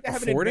can't paying to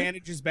have afford an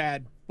advantage is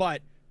bad,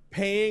 but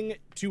paying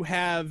to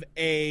have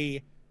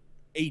a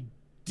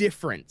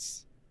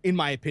difference, in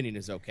my opinion,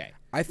 is okay.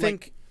 I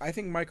think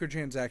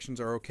microtransactions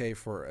are okay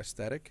for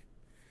aesthetic.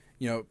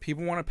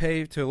 People want to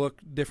pay to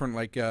look different.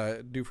 Like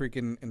Dufreak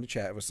in the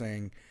chat was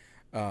saying,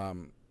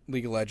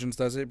 League of Legends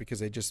does it because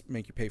they just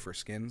make you pay for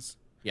skins.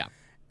 Yeah.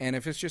 And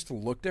if it's just to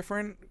look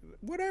different,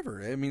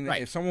 whatever. I mean,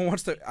 if someone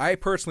wants to, I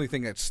personally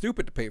think that's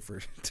stupid to pay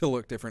to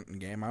look different in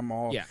game. I'm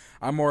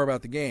more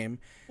about the game.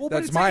 Well,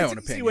 that's my own opinion.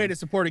 It's an easy way to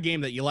support a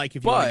game that you like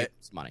if you want to get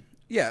some money.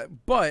 Yeah,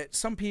 but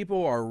some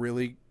people are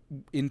really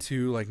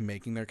into like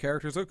making their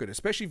characters look good,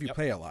 especially if you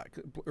play a lot,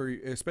 or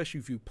especially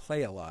if you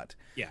play a lot.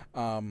 Yeah.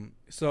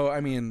 So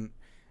I mean,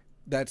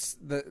 that's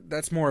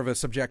more of a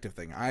subjective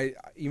thing.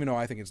 Even though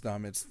I think it's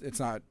dumb, it's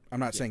not. I'm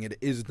not saying it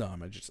is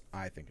dumb.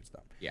 I think it's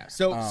dumb. Yeah.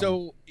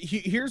 So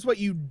here's what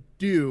you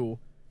do,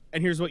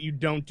 and here's what you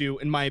don't do,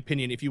 in my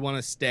opinion, if you want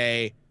to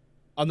stay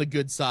on the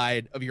good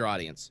side of your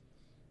audience.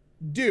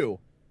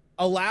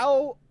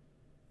 Allow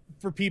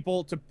for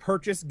people to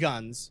purchase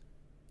guns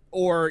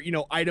or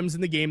items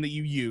in the game that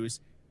you use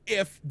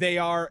if they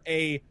are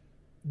a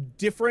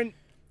different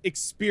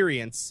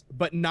experience,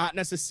 but not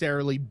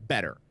necessarily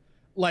better.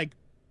 Like,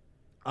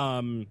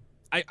 I'm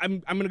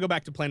gonna go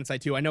back to PlanetSide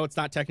 2. I know it's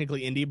not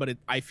technically indie, but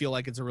I feel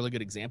like it's a really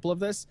good example of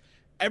this.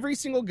 Every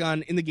single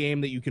gun in the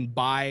game that you can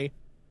buy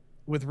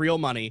with real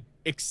money,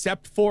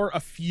 except for a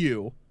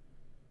few,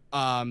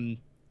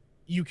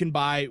 you can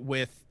buy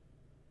with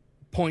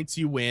points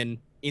you win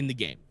in the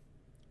game.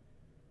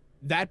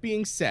 That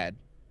being said,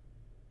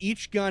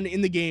 each gun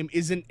in the game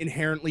isn't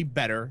inherently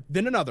better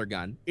than another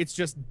gun. It's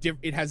just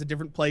it has a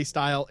different play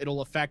style.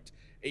 It'll affect,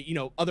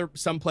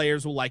 some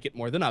players will like it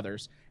more than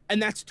others,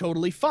 and that's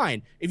totally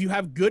fine. If you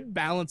have good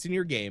balance in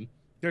your game,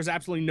 there's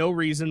absolutely no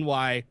reason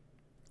why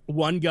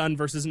one gun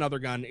versus another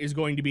gun is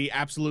going to be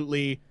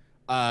absolutely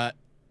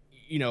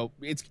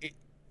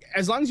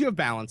as long as you have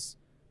balance,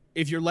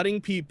 if you're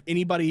letting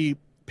anybody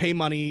pay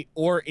money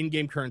or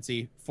in-game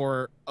currency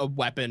for a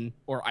weapon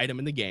or item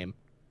in the game,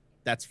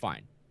 that's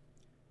fine.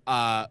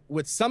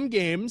 With some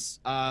games,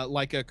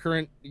 like a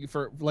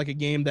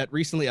game that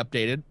recently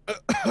updated,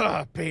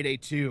 Payday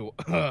 2,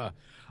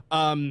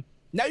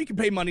 now you can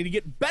pay money to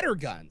get better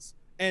guns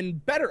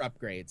and better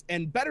upgrades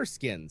and better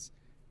skins,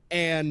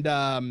 and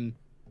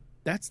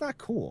that's not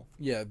cool.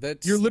 Yeah,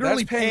 you're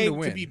literally paying to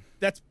win. to be.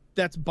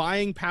 That's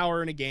buying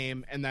power in a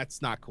game, and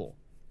that's not cool.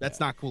 That's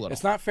not cool at all.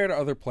 It's not fair to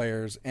other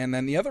players. And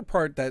then the other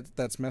part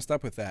that's messed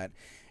up with that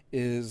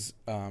is,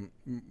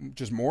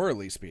 just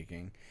morally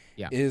speaking,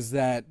 is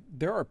that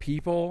there are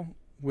people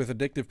with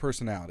addictive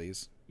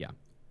personalities. Yeah.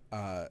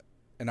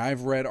 And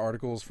I've read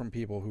articles from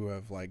people who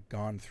have like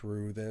gone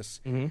through this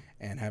and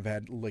have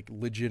had like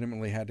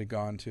legitimately had to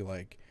gone to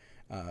like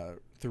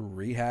through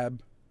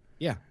rehab.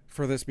 Yeah.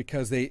 For this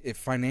because it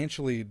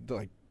financially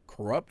like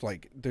corrupt.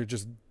 Like they're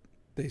just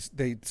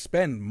they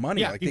spend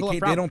money like they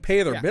don't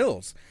pay their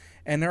bills.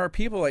 And there are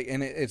people like,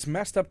 and it's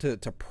messed up to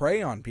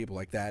prey on people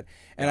like that.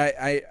 And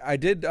I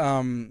did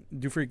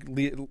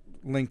Dufreak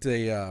linked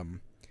a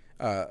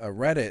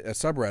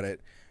subreddit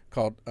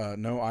called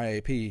No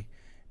IAP,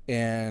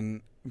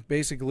 and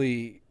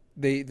basically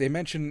they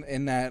mention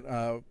in that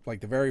like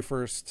the very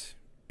first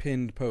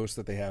pinned post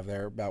that they have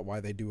there about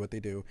why they do what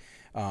they do,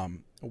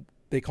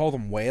 they call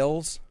them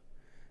whales,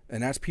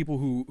 and that's people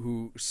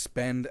who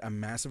spend a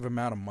massive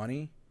amount of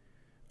money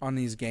on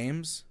these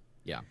games.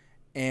 Yeah.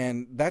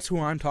 And that's who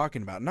I'm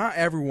talking about. Not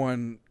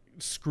everyone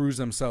screws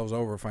themselves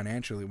over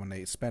financially when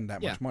they spend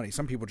that much money.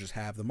 Some people just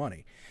have the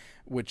money,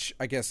 which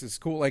I guess is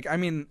cool. Like, I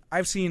mean,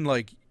 I've seen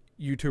like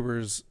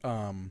YouTubers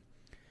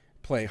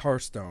play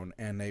Hearthstone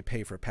and they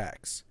pay for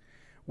packs,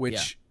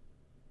 which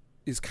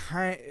is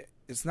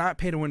it's not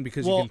pay to win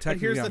because you can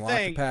technically unlock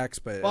the packs,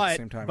 but at the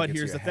same time, but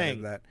here's the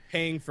thing: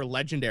 paying for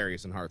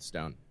legendaries in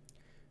Hearthstone,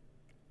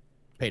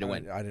 pay to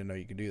win. I didn't know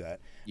you could do that.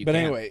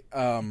 Anyway,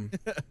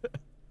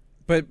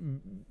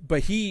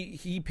 But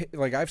he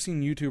like I've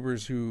seen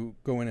YouTubers who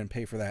go in and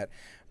pay for that,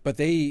 but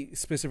they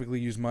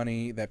specifically use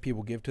money that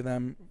people give to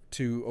them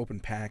to open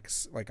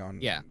packs like on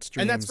streams,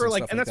 and that's for for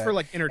like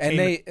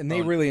entertainment. And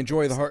they really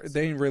enjoy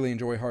they really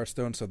enjoy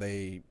Hearthstone, so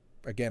they,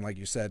 again, like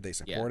you said, they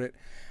support it.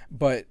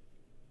 But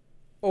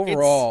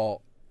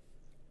overall,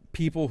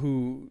 people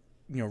who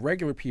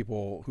regular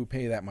people who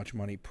pay that much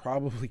money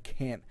probably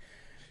can't.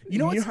 You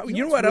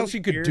know what else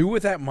you could do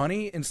with that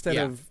money instead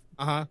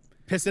of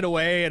piss it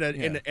away at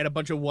a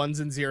bunch of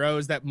ones and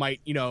zeros that might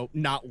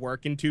not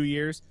work in 2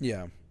 years.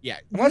 Yeah.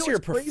 Unless you're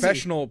a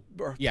professional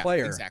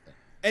player. Exactly.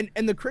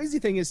 And the crazy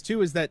thing is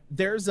too is that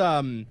there's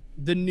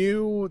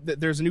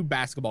there's a new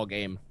basketball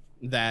game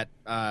that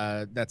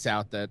that's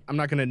out that I'm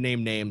not going to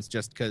name names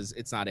just because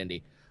it's not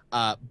indie,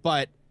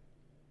 but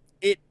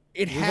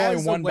it has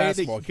only one a way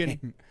basketball that you can.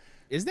 game.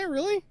 Is there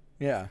really?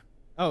 Yeah.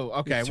 Oh,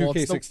 okay. It's well,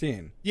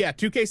 2K16. Yeah,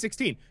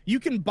 2K16. You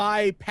can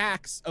buy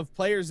packs of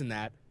players in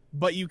that,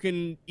 but you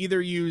can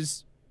either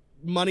use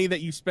money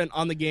that you spent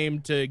on the game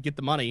to get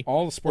the money.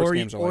 All the sports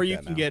games are like that now. Or you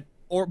can get,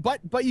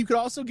 but you could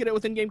also get it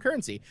with in-game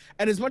currency.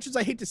 And as much as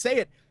I hate to say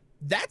it,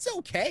 that's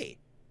okay.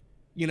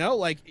 You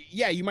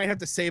might have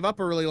to save up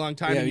a really long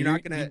time. And you're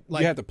not gonna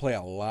you have to play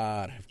a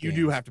lot of games. You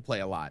do have to play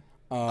a lot.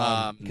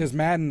 Because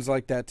Madden's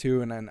like that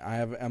too, and then I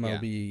have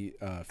MLB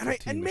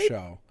 15 to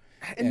show,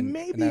 and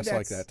that's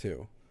like that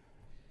too.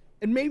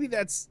 And maybe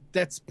that's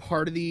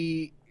part of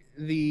the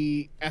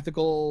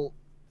ethical,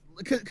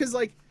 because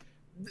like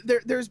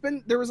there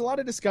was a lot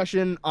of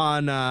discussion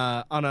on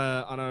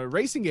a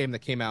racing game that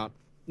came out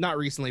not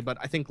recently, but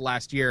I think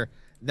last year,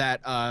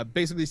 that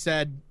basically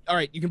said, all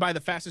right, you can buy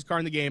the fastest car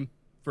in the game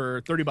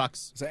for $30.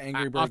 Is that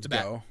Angry Birds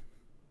Go?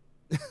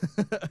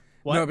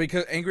 What? No,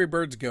 because Angry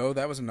Birds Go,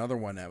 that was another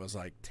one that was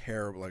like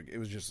terrible. Like it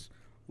was just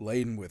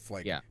laden with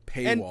like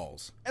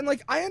paywalls. And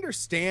like I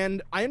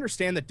understand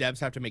that devs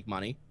have to make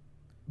money,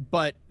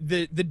 but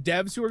the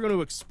devs who are going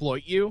to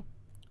exploit you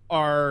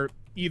are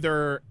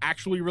either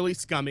actually really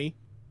scummy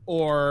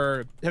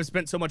or have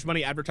spent so much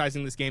money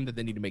advertising this game that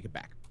they need to make it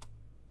back.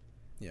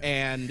 Yeah.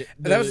 And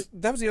that was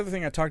the other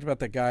thing I talked about.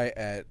 That guy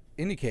at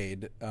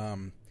Indiecade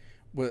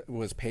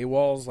was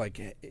paywalls. Like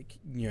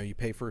you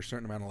pay for a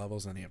certain amount of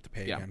levels, and then you have to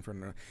pay again for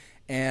another.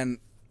 And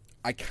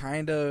I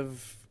kind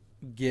of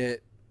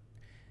get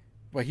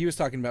what he was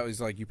talking about. Is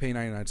like you pay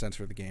 99 cents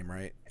for the game,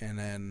 right? And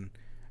then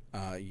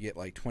you get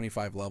like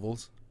 25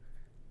 levels,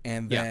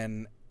 and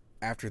then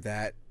after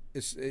that,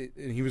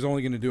 he was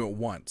only going to do it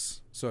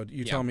once. So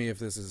you tell me if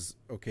this is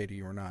okay to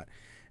you or not.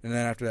 And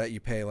then after that, you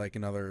pay like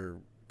another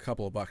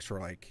couple of bucks for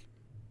like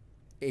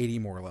 80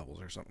 more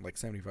levels or something, like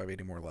 75,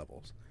 80 more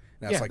levels.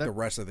 And that's the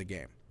rest of the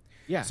game.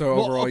 Yeah. So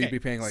overall, you'd be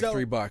paying like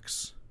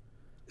 $3.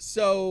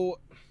 So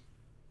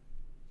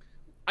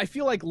I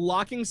feel like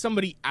locking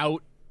somebody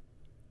out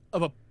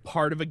of a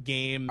part of a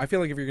game. I feel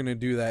like if you're going to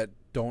do that,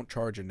 don't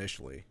charge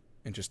initially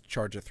and just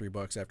charge a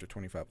 $3 after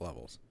 25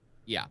 levels.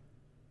 Yeah.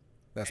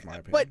 That's my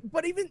opinion.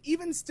 But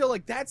even still,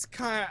 like that's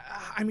kind of.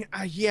 I mean,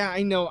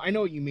 I know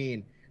what you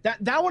mean.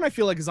 That one I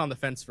feel like is on the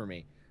fence for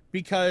me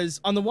because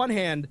on the one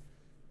hand,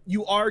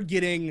 you are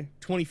getting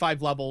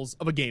 25 levels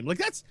of a game. Like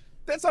that's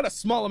not a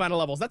small amount of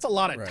levels. That's a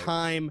lot of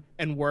time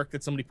and work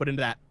that somebody put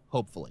into that,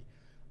 hopefully.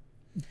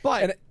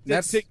 But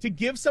to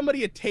give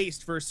somebody a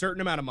taste for a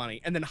certain amount of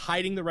money and then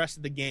hiding the rest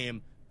of the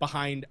game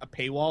behind a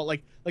paywall,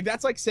 like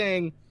that's like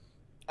saying,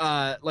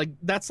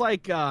 that's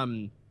like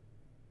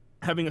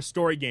having a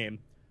story game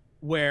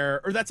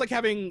or that's like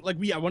having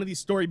one of these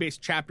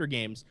story-based chapter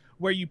games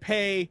where you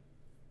pay,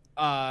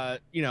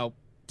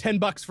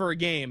 $10 for a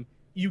game,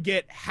 you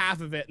get half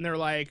of it, and they're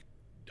like,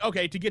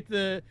 okay, to get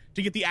the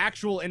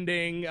actual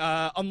ending,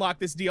 unlock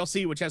this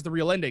DLC which has the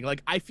real ending.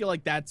 Like, I feel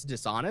like that's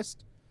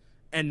dishonest,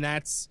 and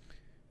that's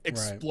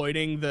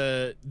exploiting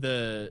the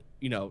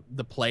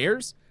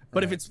players.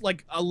 But if it's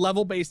like a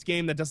level-based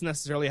game that doesn't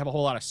necessarily have a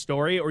whole lot of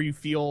story,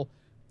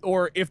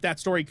 or if that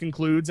story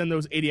concludes and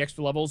those 80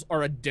 extra levels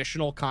are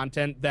additional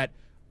content that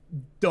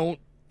don't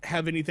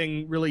have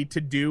anything really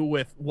to do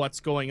with what's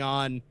going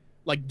on,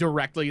 like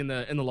directly in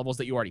the levels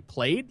that you already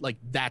played, like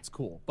that's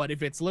cool. But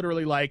if it's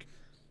literally like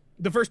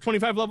the first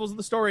 25 levels of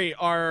the story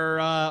are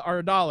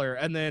 $1,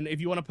 and then if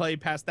you want to play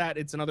past that,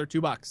 it's another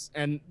 $2,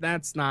 and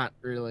that's not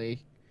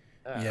really.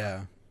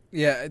 Yeah.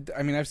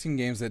 I mean, I've seen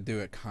games that do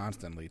it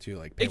constantly too.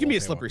 Like it can be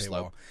a slippery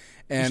slope.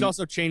 And you should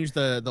also change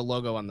the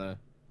logo on the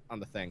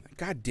thing.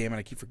 God damn it!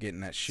 I keep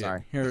forgetting that shit.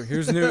 Sorry.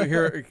 Here's new.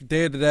 Here,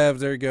 Day of the Devs.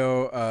 There you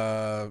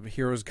go.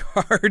 Heroes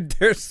Guard.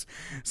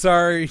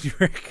 Sorry,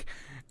 Rick.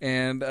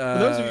 And for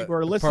those of you who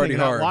are listening and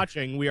not hard.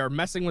 watching, we are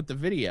messing with the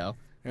video.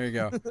 There you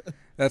go.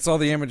 That's all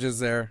the images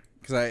there,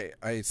 because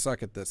I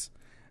suck at this,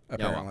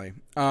 apparently.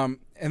 Yeah, well.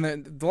 And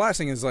then the last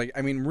thing is, like,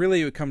 I mean,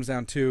 really it comes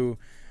down to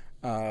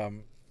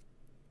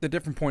the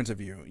different points of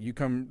view.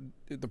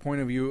 The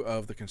point of view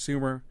of the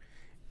consumer,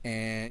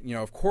 and,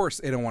 of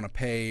course they don't want to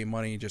pay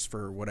money just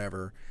for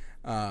whatever.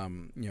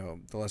 The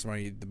less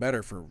money, the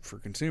better for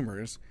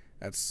consumers.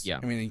 That's, I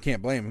mean, you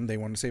can't blame them. They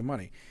want to save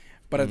money.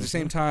 But at the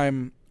same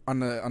time, on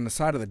the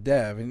side of the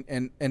dev,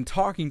 and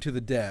talking to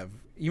the dev,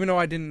 even though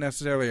I didn't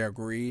necessarily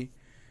agree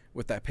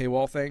with that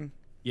paywall thing,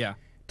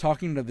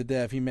 talking to the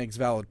dev, he makes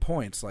valid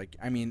points. Like,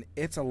 I mean,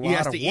 it's a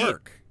lot of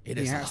work.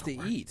 He has to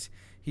eat.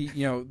 He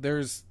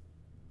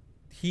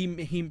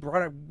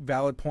brought up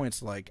valid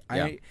points. Like,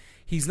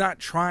 he's not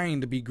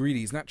trying to be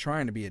greedy. He's not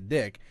trying to be a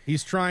dick.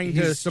 He's trying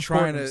to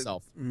support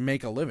himself,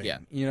 make a living.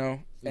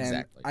 And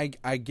exactly.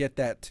 I get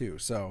that too.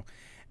 So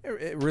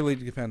it really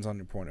depends on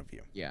your point of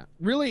view. Yeah,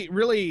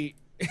 really.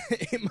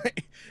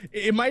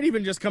 It might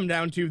even just come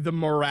down to the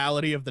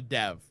morality of the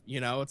dev.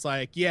 It's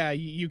like,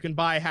 you can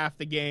buy half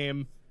the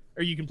game,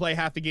 or you can play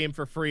half the game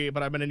for free,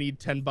 but I'm going to need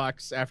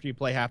 $10 after you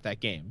play half that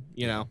game.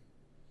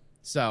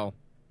 So,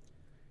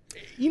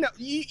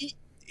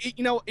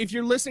 if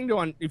you're listening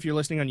on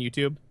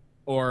YouTube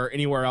or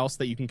anywhere else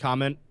that you can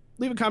comment,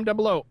 leave a comment down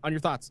below on your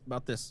thoughts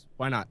about this.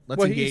 Why not?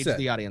 Let's engage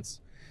the audience.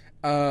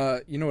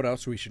 You know what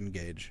else we should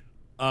engage?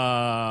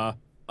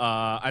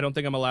 I don't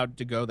think I'm allowed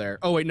to go there.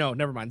 Oh wait, no,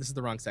 never mind. This is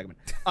the wrong segment.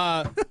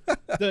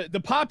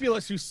 The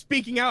populace who's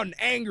speaking out and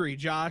angry,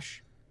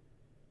 Josh.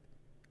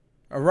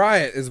 A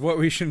riot is what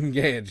we should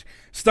engage.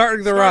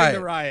 Starting the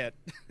riot.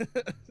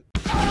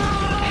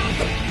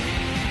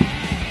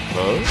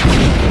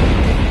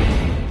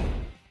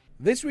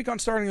 This week on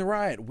Starting the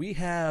Riot, we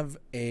have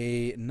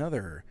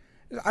another.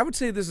 I would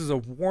say this is a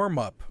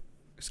warm-up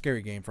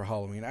scary game for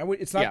Halloween.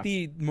 It's not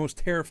the most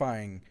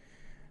terrifying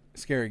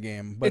scary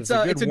game, but it's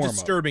a good warm-up.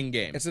 Disturbing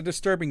game. It's a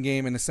disturbing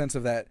game in the sense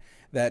of that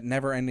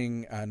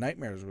Never-Ending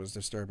Nightmares was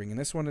disturbing, and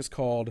this one is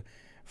called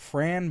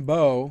Fran.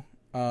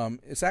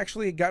 It's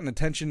actually gotten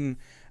attention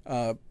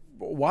a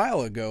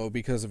while ago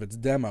because of its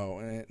demo,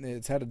 and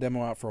it's had a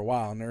demo out for a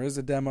while, and there is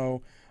a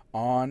demo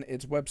on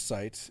its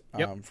website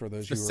for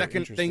those who are interested. The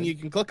second thing you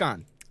can click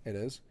on. It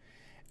is,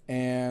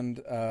 and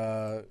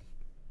I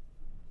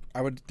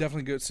would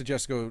definitely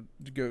suggest go.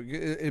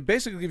 It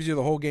basically gives you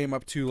the whole game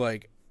up to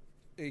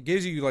it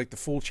gives you the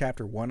full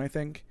chapter 1, I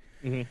think.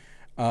 And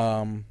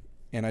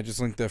I just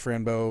linked the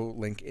Franbo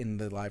link in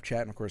the live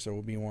chat, and of course there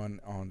will be one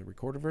on the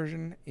recorded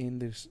version in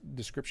this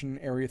description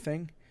area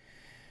thing.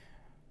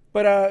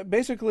 But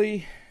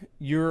basically,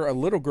 you're a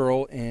little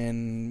girl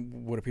in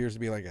what appears to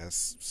be like a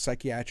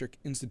psychiatric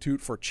institute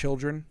for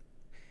children,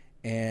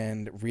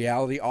 and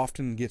reality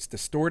often gets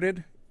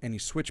distorted, and you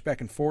switch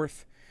back and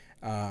forth.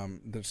 The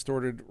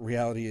distorted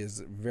reality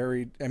is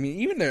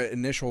even the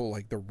initial,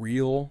 the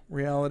real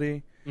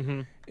reality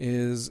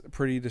is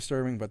pretty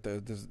disturbing, but the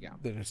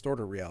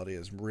distorted reality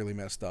is really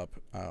messed up.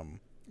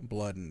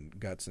 Blood and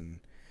guts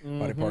and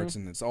body parts,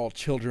 and it's all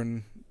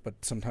children, but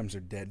sometimes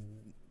they're dead,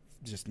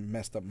 just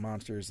messed up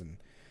monsters and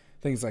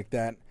things like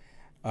that.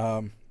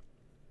 It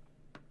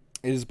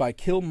is by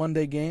Kill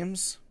Monday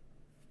Games,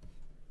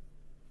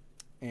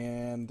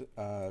 and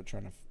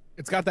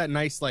it's got that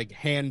nice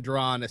hand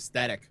drawn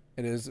aesthetic.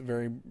 It is a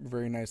very,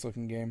 very nice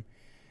looking game.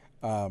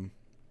 It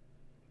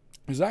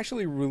was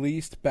actually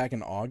released back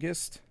in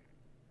August.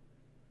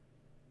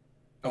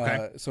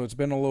 Okay. So it's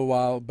been a little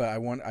while, but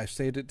I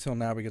saved it till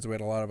now because we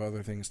had a lot of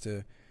other things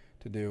to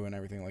do and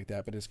everything like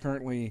that. But it's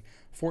currently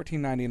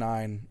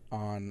 $14.99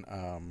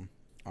 on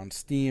On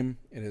Steam,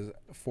 it is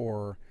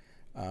for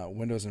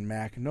Windows and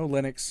Mac. No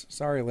Linux.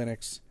 Sorry,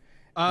 Linux.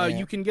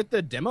 You can get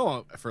the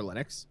demo for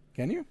Linux.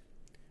 Can you?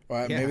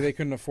 Well, Yeah. maybe they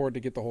couldn't afford to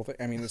get the whole thing.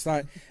 I mean, it's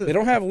not. They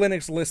don't have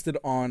Linux listed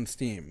on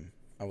Steam.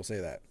 I will say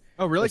that.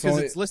 Oh, really? It's Because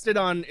only-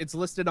 it's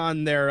listed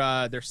on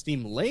their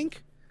Steam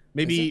link.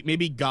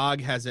 Maybe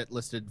GOG has it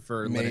listed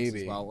for Linux as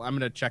Maybe. well. I'm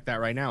gonna check that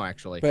right now,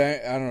 actually.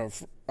 But I don't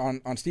know.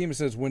 On Steam, it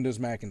says Windows,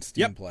 Mac, and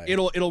Steam Yep, Play.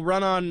 it'll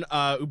run on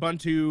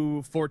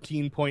Ubuntu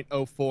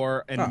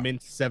 14.04 and Huh.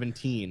 Mint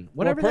 17, Well,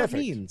 whatever perfect. that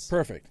means.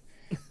 Perfect.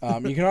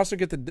 You can also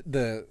get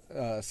the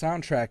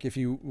soundtrack if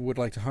you would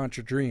like to haunt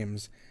your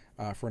dreams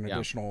for an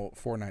additional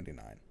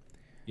 $4.99.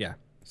 Yeah.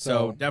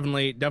 So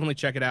definitely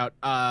check it out.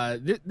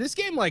 This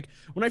game, like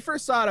when I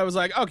first saw it, I was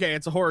like, okay,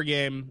 it's a horror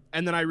game,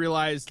 and then I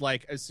realized,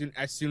 like as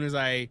soon as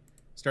I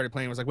started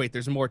playing, I was like, wait,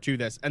 there's more to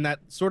this, and that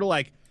sort of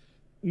like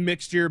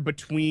mixture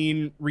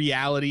between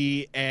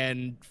reality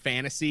and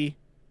fantasy.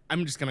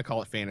 I'm just gonna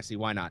call it fantasy.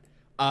 Why not?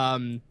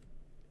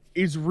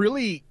 Is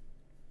really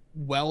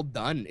well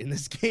done in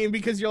this game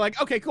because you're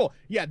like, okay, cool,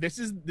 yeah, this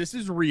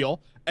is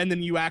real, and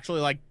then you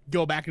actually like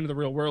go back into the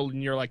real world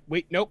and you're like,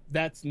 wait, nope,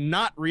 that's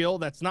not real,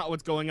 that's not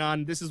what's going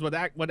on, this is what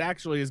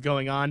actually is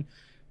going on.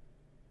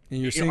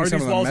 And you're seeing Are some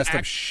these of the walls messed up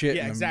act- shit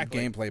yeah, in exactly.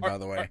 the gameplay, by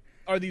the way.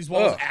 Are these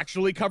walls Ugh.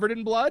 actually covered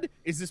in blood?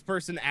 Is this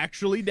person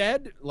actually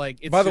dead? Like,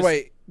 it's By the just-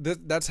 way,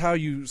 that's how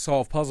you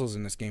solve puzzles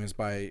in this game, is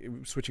by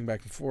switching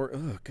back and forth.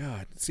 Oh,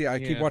 God. See, I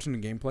keep Yeah. watching the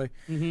gameplay.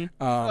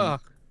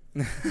 Ugh.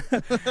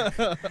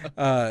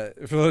 For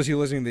those of you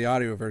listening to the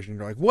audio version,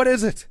 you're like, what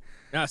is it?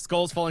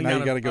 Skulls falling Now down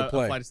you gotta go a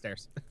play. flight of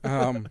stairs.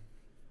 Um,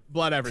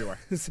 Blood everywhere.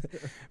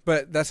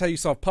 but that's how you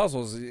solve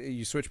puzzles.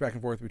 You switch back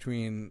and forth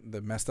between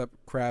the messed up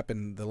crap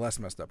and the less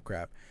messed up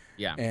crap.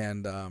 Yeah.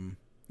 And,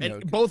 you know,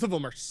 Both of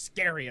them are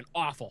scary and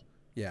awful.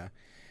 yeah.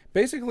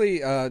 Basically,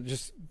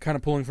 just kind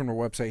of pulling from their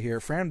website here,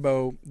 Fran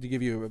Bow, to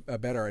give you a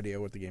better idea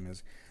what the game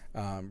is.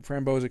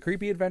 Fran Bow is a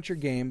creepy adventure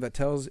game that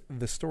tells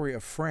the story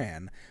of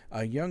Fran,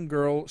 a young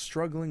girl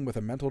struggling with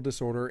a mental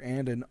disorder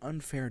and an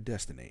unfair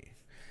destiny.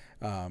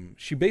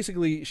 She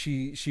basically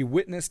she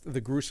witnessed the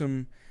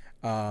gruesome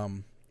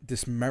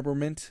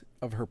dismemberment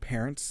of her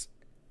parents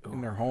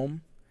in their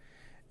home,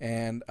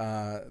 and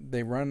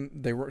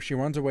she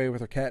runs away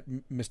with her cat,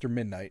 Mr.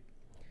 Midnight,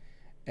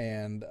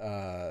 and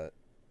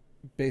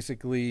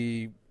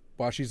basically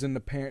while she's in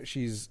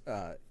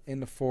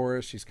the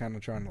forest, she's kind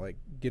of trying to like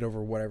get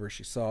over whatever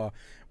she saw,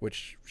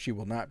 which she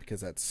will not,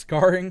 because that's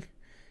scarring.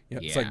 You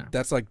know, it's Yeah. like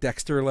that's like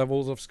Dexter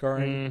levels of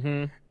scarring.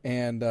 Mm-hmm.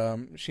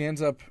 And she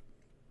ends up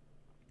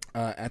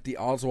at the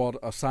Oswald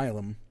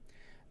Asylum,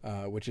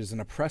 which is an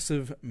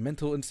oppressive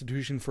mental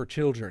institution for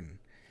children.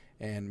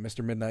 And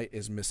Mr. Midnight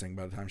is missing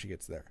by the time she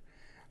gets there.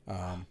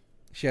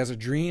 She has a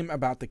dream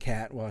about the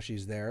cat while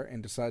she's there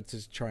and decides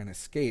to try and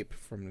escape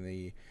from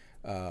the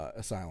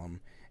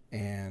asylum,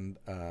 and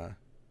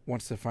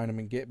wants to find him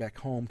and get back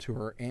home to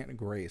her Aunt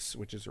Grace,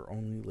 which is her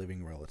only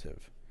living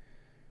relative.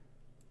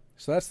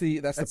 So that's the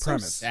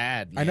premise. So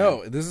sad. I Man.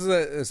 know this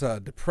is a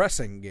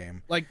depressing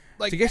game. Like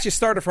To get you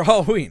started for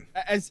Halloween.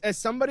 as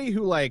somebody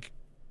who like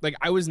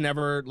I was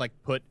never like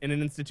put in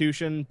an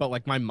institution, but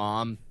like my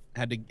mom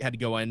had to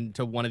go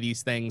into one of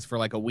these things for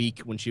like a week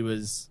when she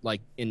was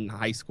like in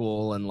high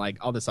school, and like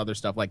all this other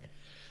stuff. Like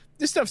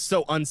this stuff's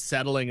so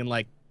unsettling, and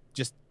like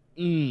just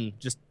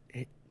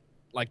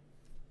like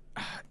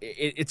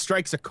it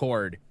strikes a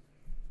chord.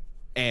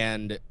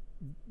 And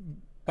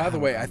By the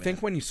I way, don't know, I think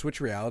man. when you switch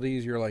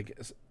realities, you're like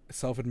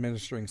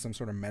self-administering some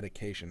sort of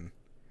medication,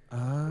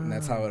 and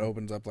that's how it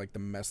opens up like the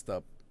messed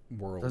up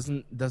world.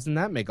 doesn't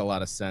that make a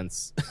lot of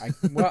sense? I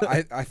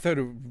thought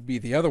it would be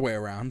the other way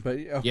around, but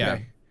okay. Yeah.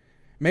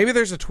 Maybe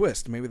there's a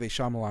twist. Maybe they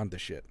Shyamalan the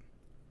shit.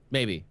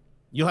 Maybe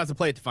you'll have to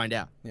play it to find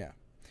out. Yeah.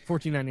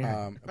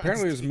 $14.99.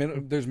 Apparently,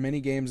 there's mini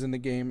games in the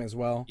game as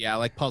well. Yeah,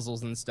 like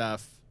puzzles and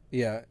stuff.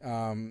 Yeah.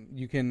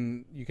 You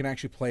can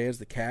actually play as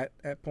the cat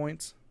at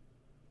points,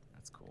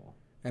 That's cool.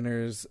 and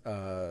there's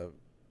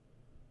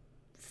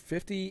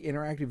 50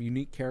 interactive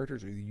unique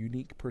characters with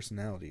unique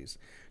personalities.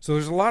 So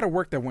there's a lot of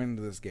work that went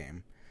into this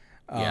game.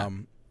 Yeah.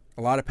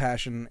 A lot of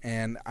passion,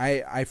 and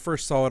I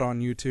first saw it on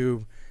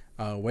YouTube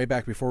way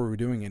back before we were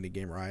doing Indie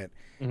Game Riot,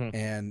 Mhm.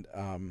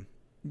 and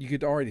you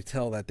could already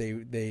tell that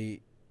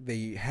they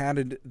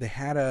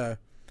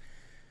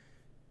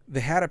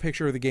had a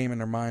picture of the game in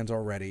their minds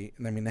already.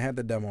 I mean, they had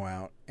the demo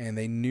out, and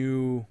they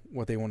knew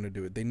what they wanted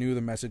to do. They knew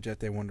the message that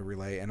they wanted to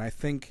relay, and I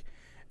think,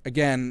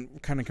 again,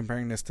 kind of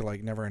comparing this to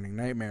like Neverending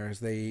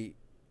Nightmares, they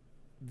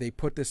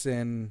put this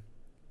in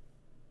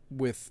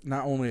with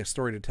not only a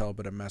story to tell,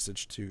 but a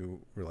message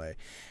to relay.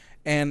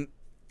 And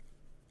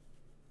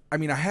I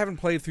mean, I haven't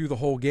played through the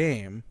whole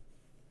game,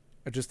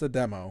 just the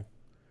demo,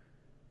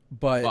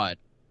 but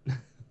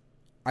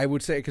I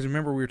would say, because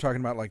remember we were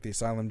talking about like the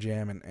Asylum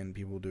Jam and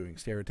people doing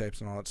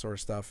stereotypes and all that sort of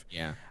stuff.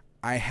 Yeah.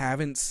 I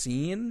haven't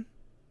seen,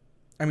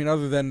 I mean,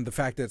 other than the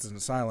fact that it's an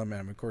asylum,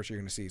 and of course you're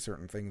going to see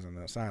certain things in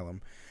the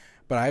asylum,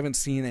 but I haven't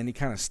seen any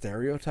kind of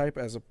stereotype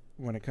as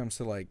when it comes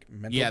to like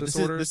mental Yeah,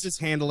 disorders. this is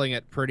handling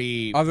it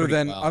pretty other pretty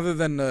than well. other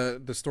than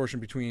the distortion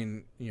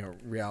between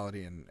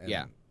reality and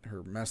Yeah.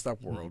 her messed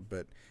up world,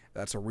 but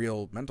that's a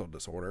real mental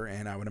disorder,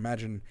 and I would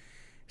imagine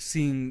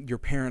seeing your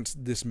parents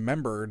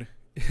dismembered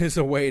is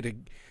a way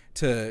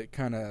to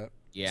kind of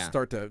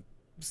start to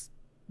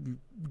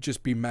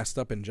just be messed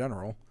up in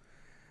general.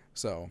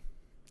 So,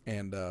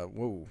 and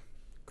whoa,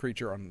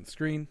 creature on the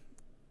screen.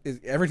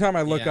 Every time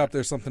I look up,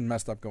 there's something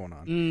messed up going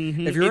on.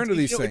 Mm-hmm. If you're into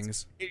these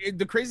things,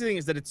 the crazy thing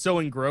is that it's so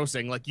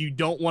engrossing. Like you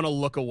don't want to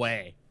look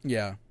away.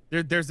 Yeah.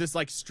 There's this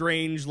like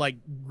strange, like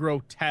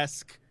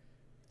grotesque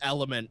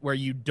element where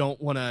you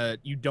don't want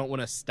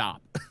to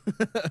stop.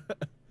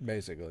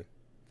 Basically.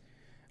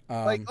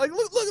 Like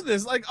look at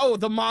this. Like, oh,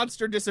 the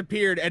monster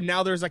disappeared, and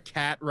now there's a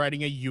cat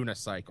riding a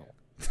unicycle.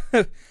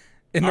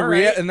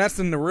 And that's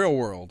in the real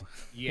world.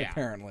 Yeah.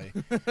 Apparently,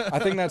 I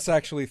think that's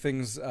actually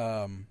things.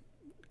 Kind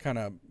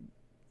of.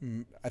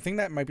 I think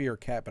that might be her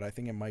cat, but I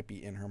think it might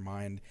be in her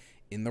mind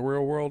in the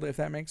real world, if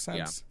that makes sense.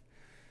 Yeah.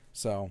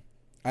 So,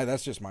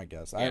 that's just my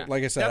guess. Yeah.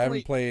 Like I said, I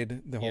haven't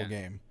played the whole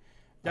game.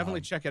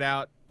 Definitely check it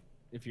out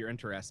if you're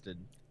interested.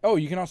 Oh,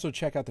 you can also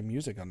check out the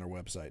music on their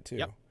website too,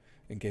 Yep.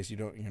 in case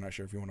you're not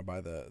sure if you want to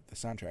buy the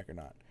soundtrack or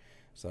not.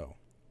 So,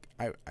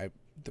 the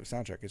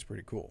soundtrack is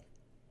pretty cool.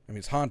 I mean,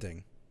 it's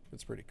haunting.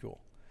 It's pretty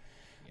cool.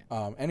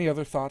 Yeah. Any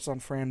other thoughts on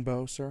Fran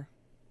Bow, sir?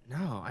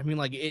 No, I mean,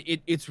 like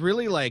it's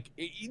really like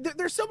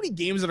there's so many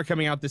games that are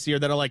coming out this year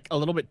that are like a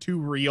little bit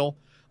too real.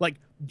 Like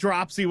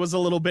Dropsy was a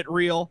little bit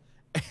real,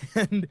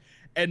 and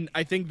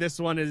I think this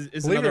one is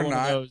another one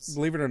of those.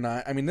 Believe it or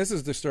not, I mean, this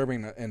is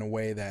disturbing in a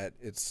way that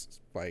it's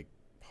like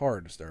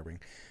hard disturbing.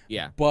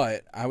 Yeah,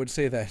 but I would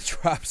say that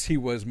Dropsy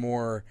was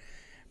more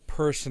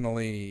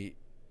personally.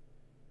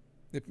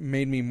 It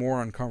made me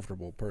more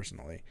uncomfortable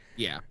personally.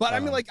 Yeah, but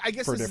I mean, like I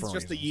guess this is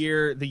just the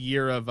year of the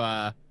year of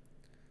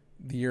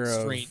real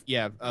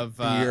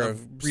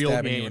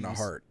stabbing games. you in the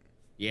heart.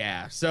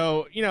 Yeah,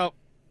 so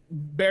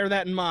bear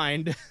that in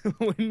mind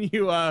when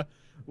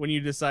you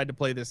decide to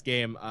play this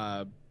game.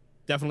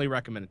 Definitely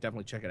recommend it.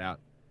 Definitely check it out.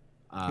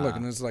 Look,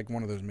 and this is like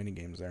one of those mini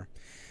games there.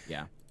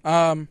 Yeah.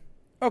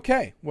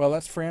 Okay. Well,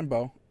 that's Fran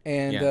Bow.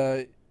 And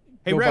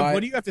hey, Rev,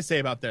 what do you have to say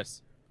about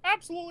this?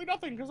 Absolutely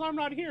nothing, because I'm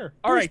not here.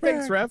 All right,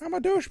 thanks, Rev. I'm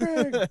a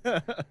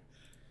douchebag.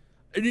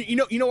 You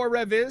know where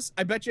Rev is?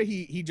 I bet you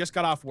he just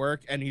got off work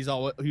and he's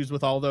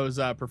with all those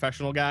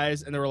professional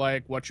guys, and they were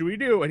like, "What should we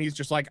do?" And he's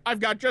just like, "I've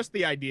got just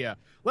the idea.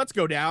 Let's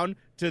go down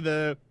to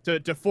the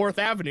 4th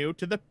Avenue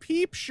to the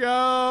Peep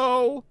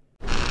Show."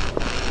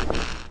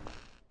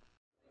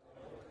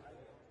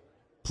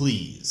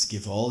 Please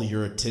give all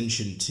your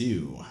attention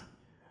to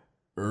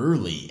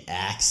Early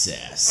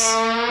Access.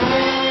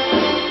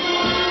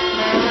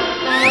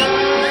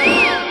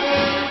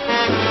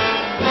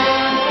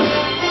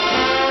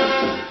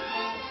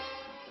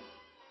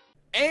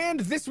 And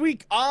this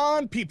week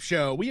on Peep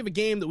Show, we have a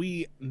game that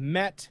we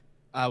met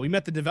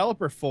the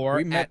developer for.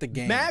 We met the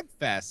game.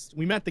 MagFest.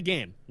 We met the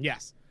game,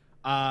 yes.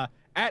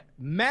 At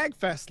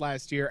MagFest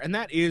last year, and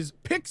that is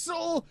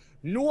Pixel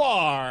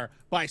Noir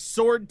by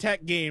Sword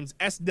Tech Games,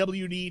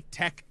 SWD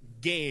Tech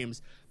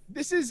Games.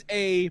 This is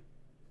a,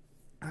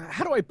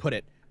 how do I put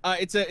it?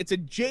 It's a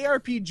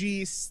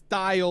JRPG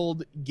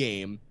styled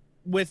game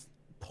with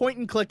point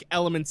and click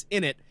elements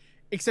in it.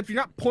 Except you're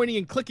not pointing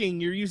and clicking,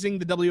 you're using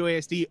the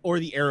WASD or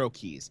the arrow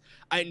keys.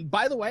 And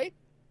by the way,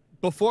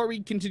 before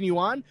we continue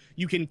on,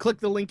 you can click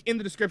the link in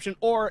the description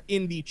or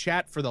in the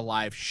chat for the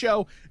live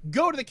show.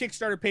 Go to the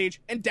Kickstarter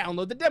page and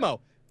download the demo.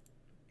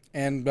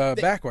 And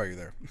back while you're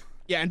there.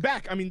 Yeah, and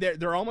back. I mean,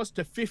 they're almost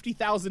to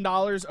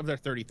 $50,000 of their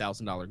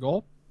 $30,000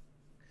 goal.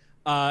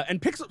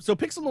 And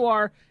Pixel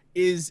Noir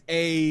is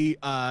a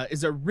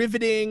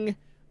riveting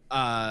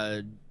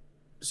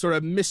sort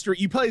of mystery.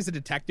 You play as a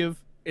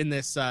detective in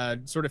this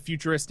sort of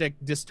futuristic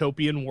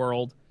dystopian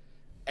world,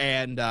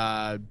 and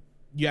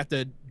you have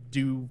to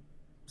do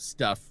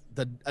stuff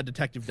that a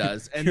detective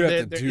does. And you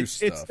have to do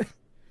stuff.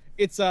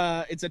 It's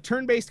a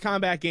turn-based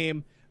combat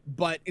game,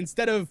 but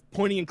instead of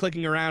pointing and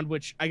clicking around,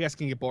 which I guess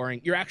can get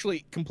boring, you're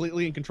actually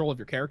completely in control of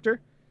your character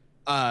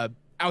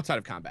outside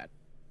of combat.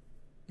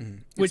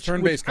 Which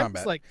turn-based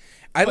combat.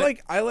 I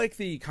like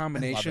the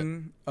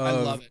combination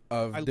of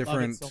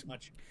different so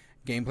much.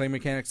 Gameplay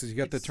mechanics. You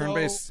got the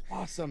turn-based, so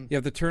awesome. You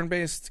have the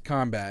turn-based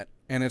combat,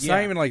 and it's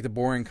not even like the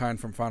boring kind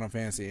from Final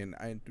Fantasy. And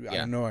I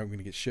know I'm going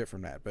to get shit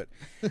from that, but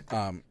it's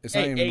not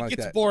even like that. It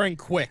gets boring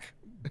quick.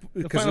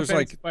 Because there's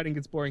like fighting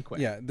gets boring quick.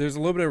 Yeah, there's a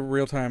little bit of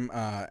real-time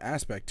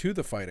aspect to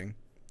the fighting.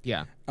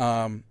 Yeah.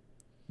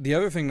 The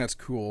other thing that's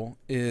cool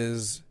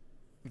is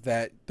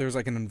that there's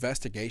like an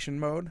investigation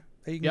mode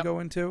that you can go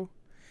into.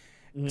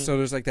 Mm-hmm. So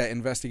there's like that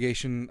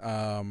investigation.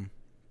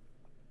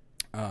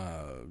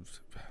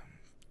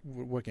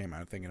 What game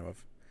am I thinking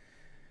of?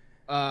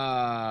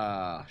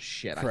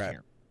 Shit. Crap. I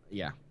can't.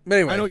 Yeah. But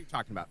anyway, I know what you're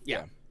talking about.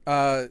 Yeah.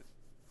 Kind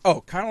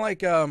of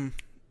like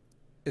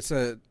it's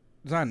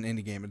not an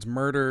indie game. It's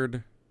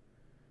Murdered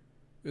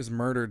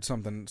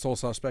something. Soul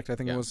Suspect, I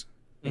think it was.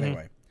 Mm-hmm.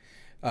 Anyway,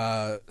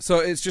 So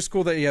it's just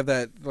cool that you have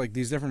that, like,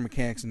 these different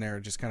mechanics in there.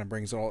 It just kind of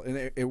brings it all,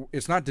 and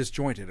it's not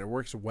disjointed. It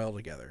works well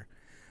together.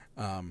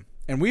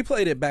 And we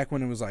played it back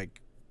when it was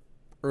like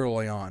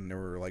early on. There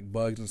were like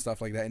bugs and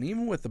stuff like that, and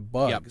even with the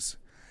bugs,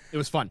 it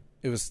was fun.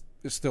 It was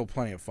still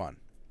plenty of fun.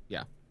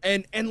 Yeah,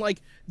 and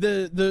like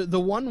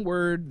the one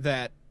word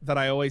that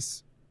I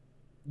always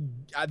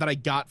that I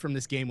got from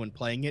this game when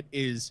playing it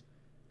is,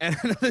 and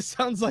this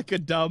sounds like a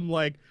dumb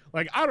like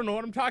I don't know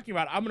what I'm talking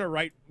about. I'm gonna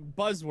write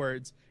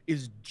buzzwords.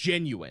 Is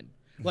genuine.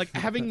 Like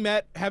having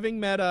met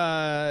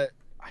I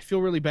feel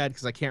really bad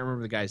because I can't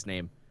remember the guy's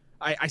name.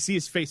 I see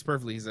his face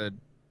perfectly. He's a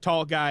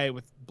tall guy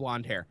with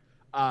blonde hair.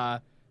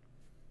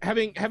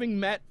 Having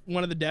met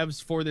one of the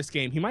devs for this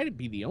game, he might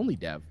be the only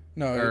dev.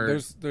 No,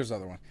 there's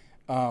other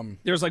one.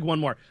 There's like one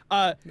more.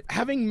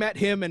 Having met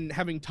him and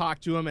having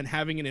talked to him and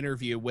having an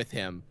interview with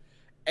him,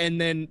 and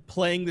then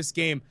playing this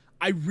game,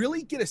 I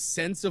really get a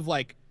sense of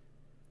like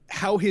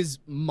how his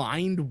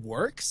mind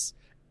works,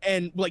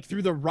 and like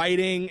through the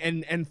writing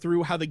and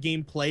through how the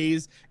game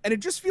plays, and it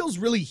just feels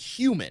really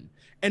human.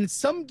 And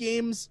some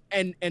games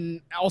and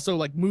also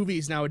like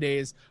movies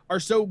nowadays are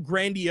so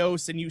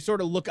grandiose, and you sort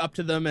of look up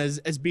to them as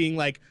being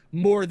like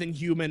more than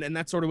human, and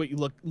that's sort of what you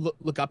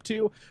look up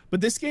to.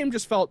 But this game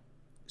just felt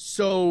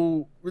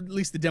so, at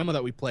least the demo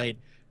that we played,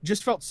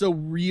 just felt so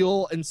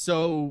real and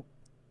so,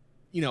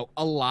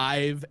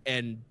 alive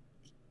and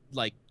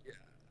like,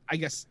 I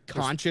guess,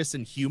 conscious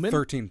and human.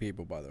 13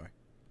 people, by the way.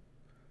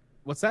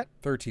 What's that?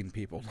 13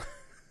 people.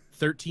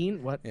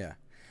 13? What? Yeah.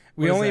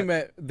 We only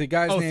met the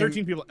guy's name.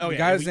 13 people. Oh, the yeah.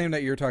 Guy's name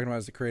that you're talking about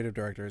is the creative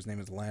director. His name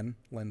is Len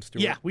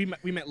Stewart. Yeah, we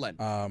met Len.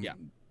 Yeah.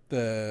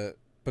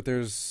 But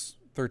there's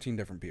 13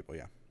 different people,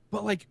 yeah.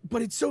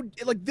 But it's so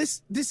like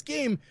this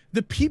game,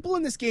 the people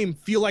in this game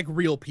feel like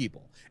real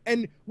people.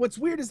 And what's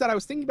weird is that I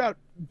was thinking about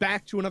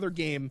back to another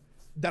game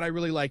that I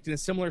really liked in a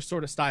similar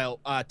sort of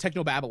style,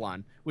 Techno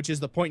Babylon, which is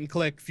the point and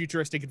click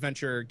futuristic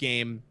adventure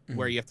game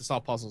where you have to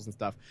solve puzzles and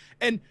stuff.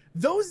 And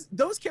those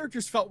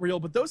characters felt real,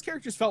 but those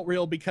characters felt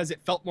real because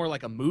it felt more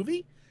like a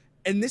movie.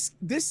 And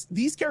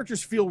these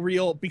characters feel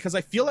real because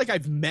I feel like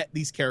I've met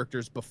these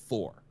characters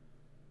before.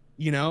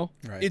 Right.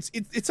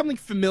 It's something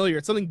familiar.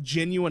 It's something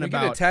genuine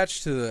about. You get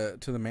attached to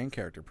the main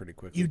character pretty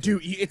quickly. You do.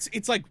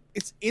 It's like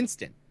it's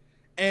instant,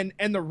 and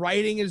the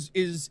writing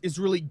is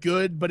really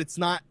good, but it's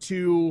not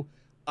too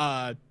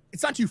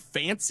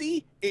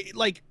fancy.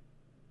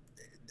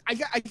 I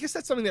guess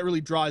that's something that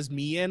really draws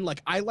me in.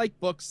 Like I like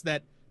books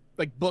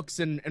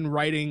and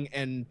writing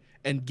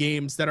and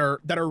games that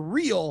are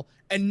real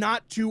and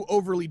not too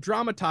overly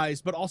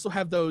dramatized, but also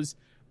have those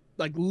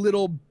like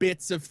little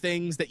bits of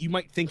things that you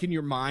might think in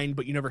your mind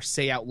but you never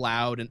say out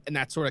loud, and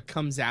that sort of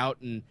comes out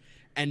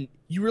and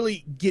you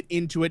really get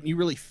into it and you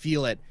really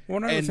feel it.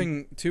 One other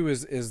thing too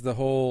is the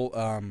whole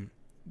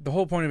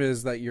point of it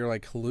is that you're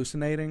like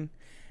hallucinating,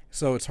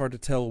 so it's hard to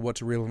tell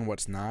what's real and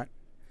what's not.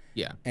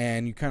 Yeah.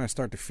 And you kind of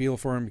start to feel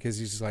for him because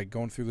he's just like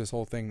going through this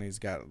whole thing and he's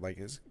got like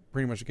is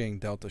pretty much getting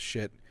dealt a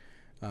shit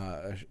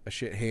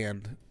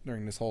hand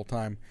during this whole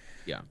time.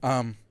 Yeah.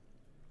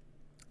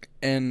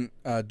 And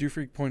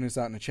Dufreak pointed this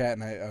out in the chat,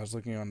 and I was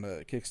looking on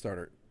the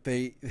Kickstarter.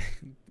 They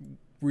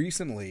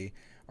recently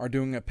are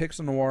doing a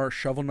Pixel Noir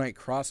Shovel Knight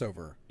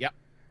crossover. Yep.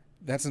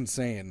 That's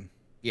insane.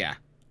 Yeah.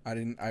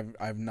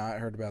 I've not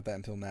heard about that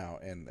until now,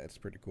 and it's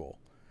pretty cool.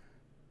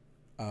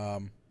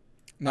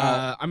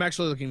 Now, I'm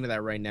actually looking into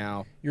that right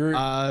now.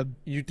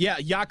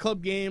 Yacht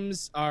Club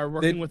Games are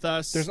working with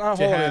us. There's not a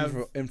whole lot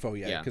of info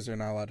yet because they're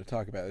not allowed to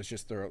talk about it. It's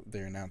just they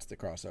announced the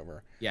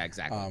crossover. Yeah,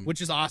 exactly.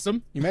 Which is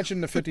awesome. You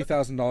mentioned the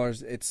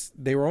 $50,000.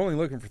 They were only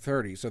looking for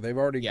 30, so they've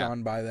already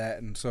gone by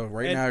that. And so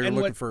now you're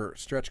looking for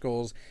stretch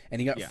goals,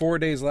 and you got 4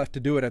 days left to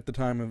do it at the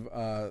time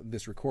of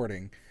this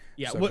recording.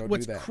 Yeah, so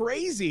what's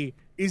crazy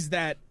is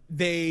that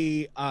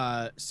they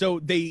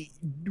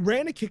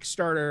ran a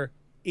Kickstarter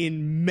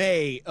in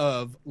May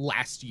of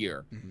last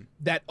year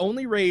that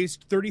only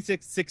raised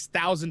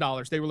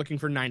 $36,000. They were looking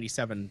for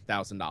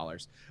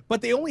 $97,000,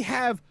 but they only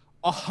have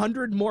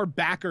 100 more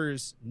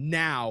backers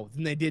now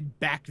than they did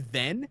back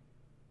then,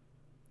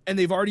 and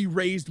they've already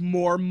raised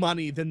more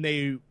money than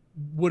they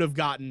would have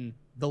gotten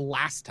the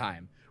last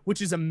time,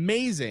 which is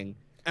amazing.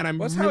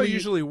 And that's how it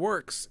usually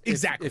works.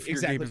 Exactly. If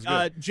your game is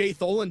good. Jay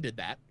Tholen did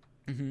that,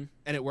 and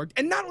it worked.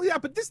 And not only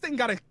that, but this thing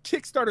got a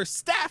Kickstarter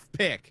staff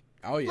pick.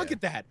 Oh yeah, look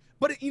at that.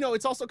 But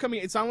it's also coming.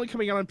 It's not only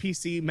coming out on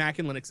PC, Mac,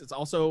 and Linux. It's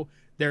also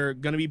they're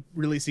going to be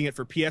releasing it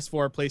for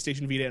PS4,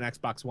 PlayStation Vita, and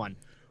Xbox One.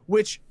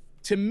 Which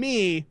to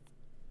me,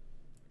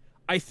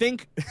 I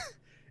think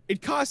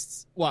it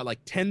costs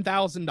like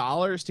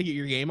 $10,000 to get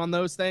your game on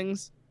those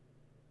things.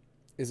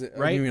 Is it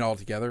right? You mean all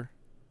together?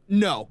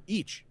 No,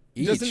 each.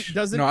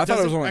 Doesn't no, I thought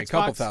it was only Xbox, a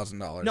couple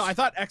 $1,000s. No, I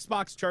thought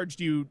Xbox charged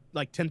you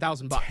like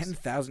 $10,000.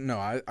 $10,000? No,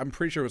 I'm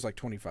pretty sure it was like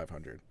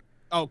 $2,500.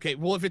 Okay,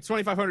 well if it's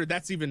 $2,500,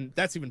 that's even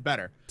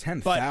better.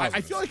 10,000. But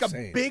I feel like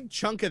a big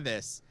chunk of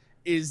this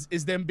is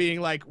them being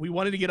like, we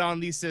wanted to get on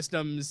these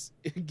systems,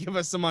 give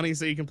us some money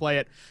so you can play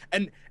it.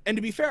 And to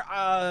be fair,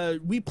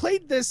 we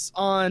played this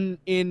at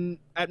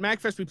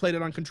MagFest. We played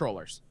it on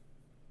controllers.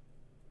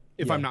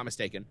 if I'm not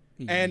mistaken.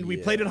 And we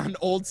Yeah. played it on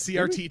old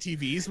CRT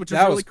TVs, which was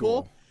That really was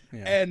cool.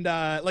 Yeah. And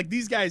like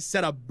these guys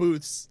set up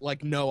booths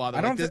like no other.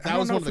 I don't, Like, I that don't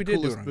was know one if of we the did do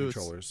it coolest on booths.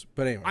 controllers,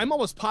 but anyway. I'm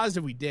almost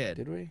positive we did.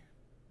 Did we?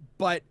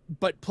 But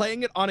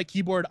playing it on a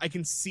keyboard, I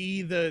can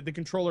see the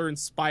controller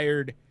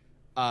inspired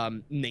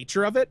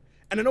nature of it.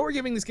 And I know we're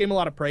giving this game a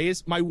lot of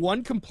praise. My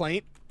one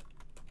complaint,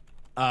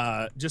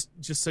 just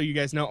so you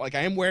guys know, like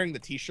I am wearing the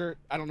T-shirt.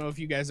 I don't know if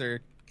you guys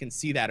can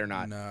see that or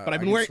not. No, but I've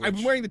been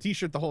wearing the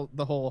T-shirt the whole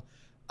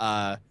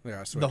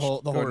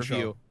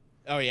review.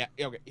 Oh yeah.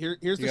 Okay.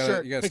 Here's the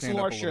shirt. You gotta stand Pixel up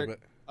Noir a shirt. little bit.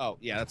 Oh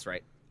yeah, that's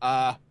right.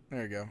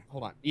 There you go.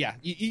 Hold on. Yeah,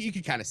 you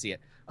can kind of see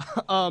it.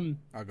 I'll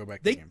go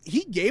back to the game.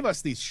 He gave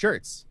us these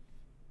shirts,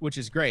 which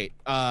is great.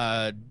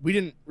 We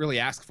didn't really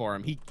ask for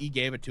him. He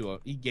gave it to him.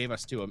 He gave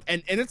us to him,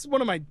 and it's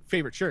one of my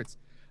favorite shirts.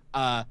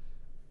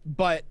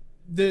 But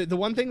the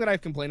one thing that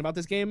I've complained about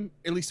this game,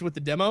 at least with the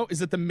demo, is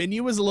that the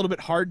menu is a little bit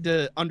hard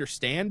to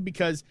understand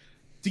because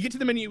to get to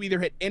the menu, you either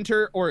hit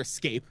enter or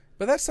escape.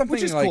 But that's something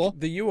which is like cool.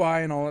 the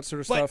UI and all that sort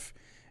of stuff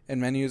and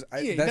menus.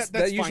 That's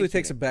that usually fine to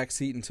takes me. a back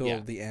seat until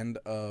Yeah. the end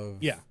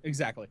of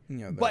Exactly.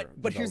 the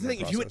But here's the thing: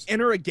 development if you hit process.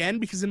 enter again,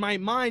 because in my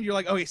mind you're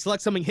like, okay,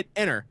 select something, hit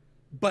enter.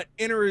 But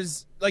enter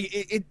is like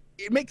it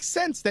makes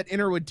sense that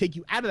enter would take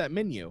you out of that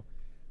menu.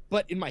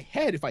 But in my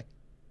head,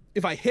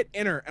 if I hit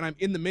enter and I'm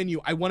in the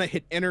menu, I want to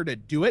hit enter to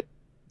do it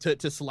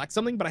to select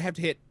something, but I have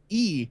to hit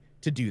E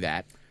to do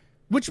that,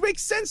 which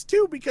makes sense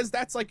too because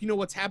that's like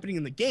what's happening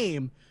in the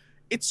game.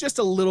 It's just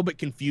a little bit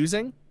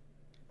confusing.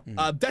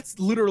 That's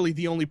literally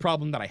the only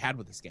problem that I had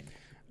with this game.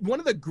 One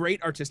of the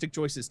great artistic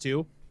choices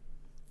too,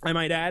 I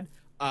might add,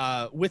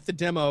 with the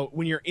demo,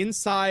 when you're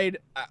inside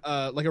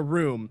like a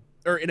room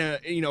or in a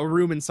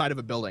room inside of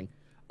a building,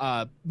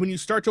 when you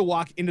start to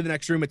walk into the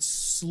next room, it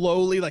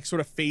slowly like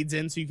sort of fades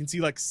in so you can see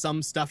like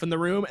some stuff in the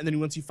room, and then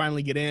once you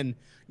finally get in,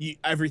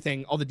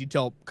 all the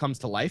detail comes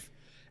to life.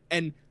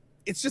 And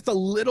it's just a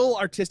little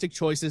artistic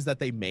choices that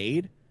they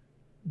made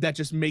that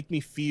just make me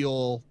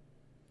feel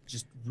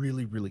just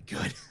really, really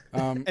good.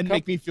 And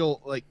make me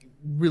feel like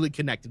really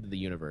connected to the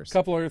universe. A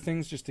couple other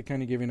things just to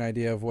kind of give you an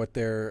idea of what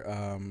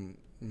their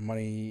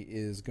money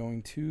is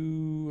going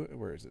to.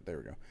 Where is it? There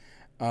we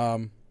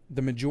go.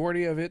 The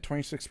majority of it,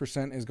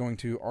 26%, is going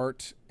to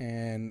art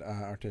and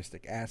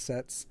artistic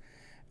assets.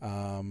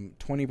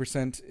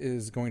 20%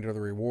 is going to the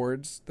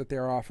rewards that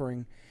they're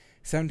offering.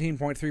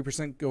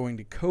 17.3% going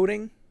to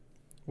coding,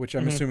 which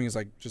I'm assuming is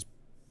like just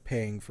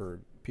paying for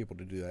people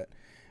to do that.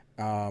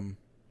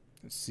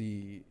 Let's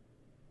see,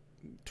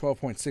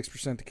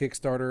 12.6% to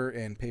Kickstarter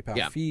and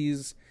PayPal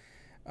fees.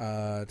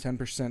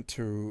 10%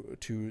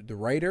 to the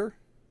writer,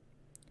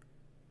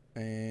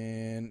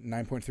 and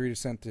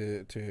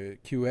 9.3% to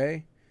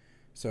QA.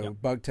 So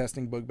bug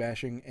testing, bug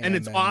bashing, and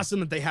it's awesome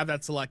that they have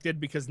that selected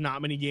because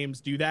not many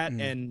games do that.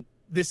 And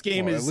this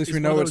game at least we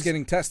know it's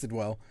getting tested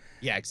well.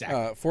 Yeah, exactly.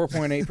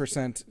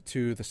 4.8%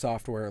 to the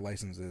software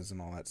licenses and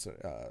all that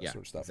sort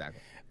of stuff.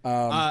 Exactly.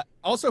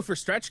 Also for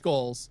stretch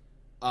goals,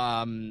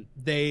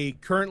 they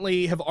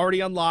currently have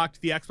already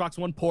unlocked the Xbox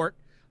One port,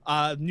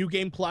 New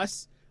Game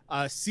Plus,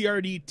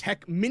 CRD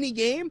Tech mini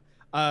game,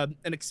 an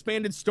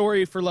expanded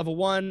story for level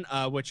 1,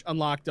 which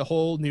unlocked a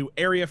whole new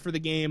area for the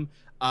game.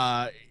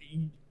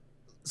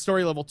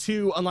 Story level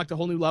 2 unlocked a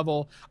whole new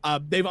level.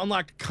 They've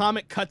unlocked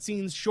comic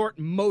cutscenes, short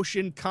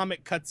motion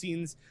comic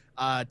cutscenes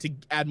to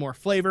add more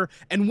flavor.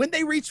 And when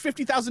they reach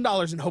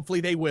 $50,000, and hopefully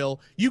they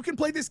will, you can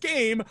play this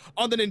game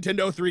on the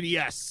Nintendo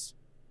 3DS.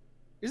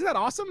 Isn't that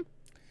awesome?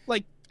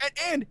 Like,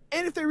 and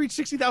if they reach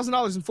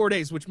 $60,000 in 4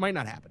 days, which might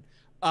not happen,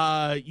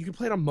 you can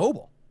play it on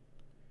mobile.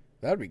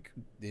 That'd be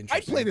interesting.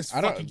 I'd play this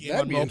fucking game on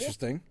That'd be mobile.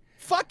 interesting.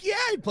 Fuck yeah,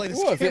 I'd play this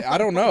Well, game. I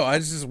don't know.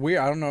 It's just weird.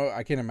 I don't know.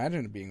 I can't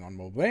imagine it being on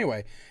mobile. But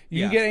anyway,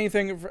 you can get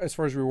anything as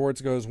far as rewards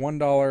goes.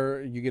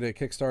 $1, you get a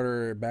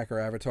Kickstarter backer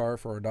avatar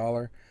for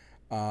 $1.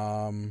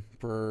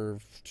 For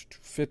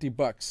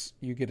 $50,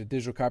 you get a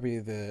digital copy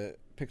of the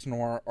Pixel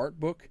Noir art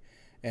book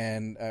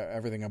and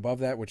everything above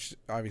that, which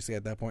obviously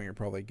at that point you're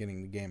probably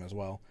getting the game as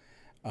well.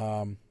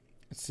 Let's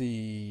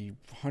see,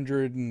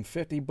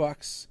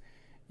 $150,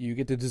 you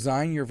get to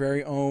design your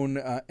very own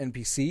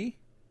NPC.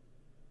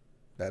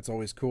 That's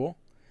always cool.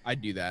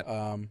 I'd do that.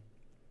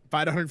 If I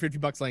had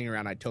 $150 laying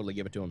around, I'd totally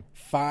give it to him.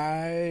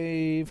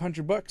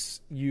 $500,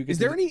 you get. Is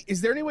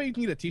there any way you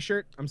can get a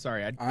T-shirt? I'm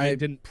sorry, I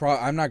didn't.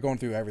 I'm not going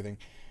through everything,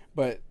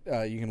 but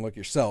you can look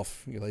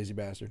yourself, you lazy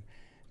bastard.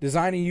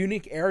 Design a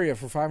unique area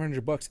for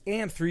 $500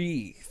 and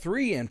three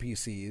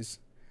NPCs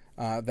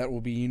that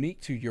will be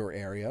unique to your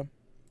area.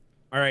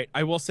 All right,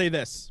 I will say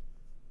this: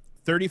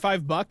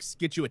 $35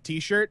 get you a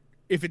T-shirt.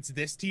 If it's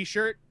this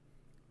T-shirt,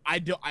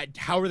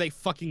 how are they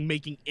fucking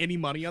making any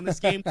money on this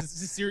game? Because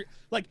this is serious.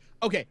 Like,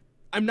 okay,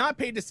 I'm not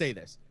paid to say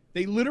this.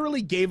 They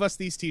literally gave us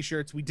these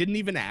T-shirts. We didn't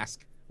even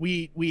ask.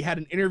 We had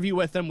an interview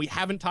with them. We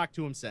haven't talked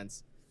to him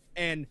since.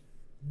 And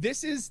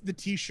this is the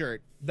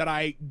T-shirt that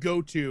I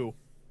go to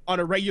on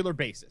a regular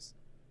basis,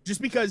 just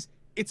because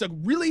it's a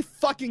really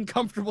fucking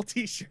comfortable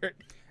T-shirt.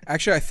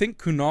 Actually, I think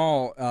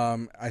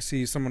Kunal. I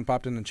see someone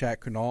popped in the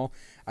chat. Kunal.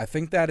 I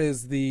think that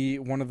is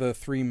one of the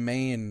three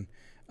main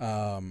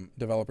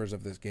developers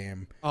of this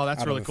game. Oh,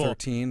 that's out really of the cool.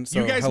 13. So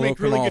You guys hello, make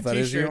really Kunal, good if that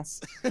is you.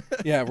 t-shirts.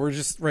 Yeah, we're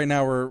just right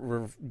now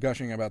we're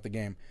gushing about the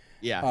game.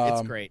 Yeah,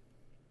 it's great.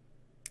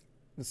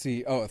 Let's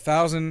see. Oh,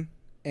 1,000,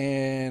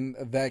 and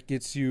that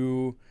gets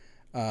you.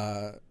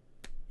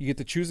 You get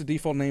to choose a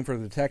default name for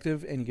the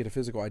detective, and you get a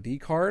physical ID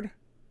card.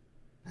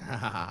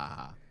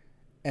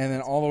 And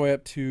then all the way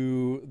up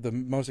to the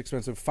most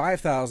expensive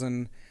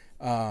 5,000.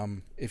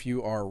 If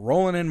you are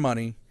rolling in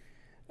money,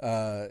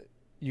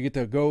 you get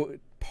to go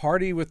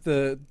party with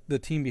the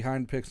team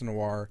behind Pixel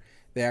Noir.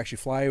 They actually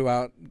fly you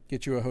out,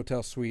 get you a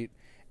hotel suite,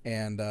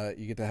 and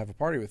you get to have a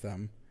party with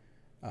them.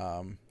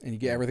 And you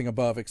get everything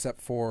above except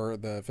for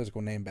the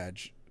physical name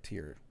badge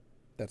tier.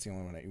 That's the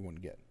only one that you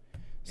wouldn't get.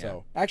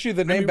 So actually,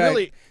 the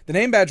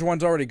name badge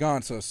one's already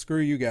gone. So screw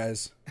you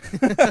guys.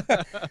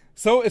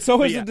 so is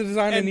the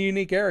design in the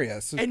unique area.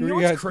 So and you know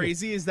what's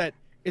crazy is that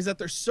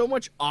there's so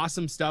much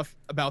awesome stuff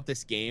about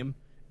this game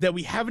that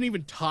we haven't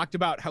even talked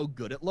about how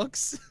good it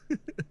looks.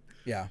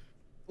 Yeah.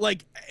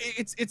 Like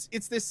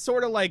it's this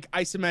sort of like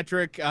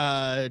isometric,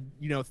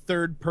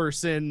 third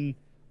person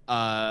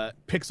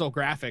pixel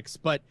graphics,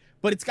 but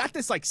it's got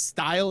this like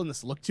style and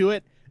this look to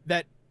it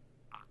that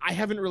I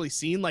haven't really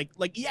seen. Like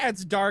yeah,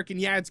 it's dark and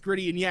yeah, it's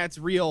gritty and yeah, it's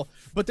real,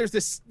 but there's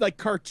this like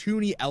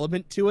cartoony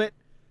element to it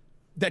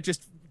that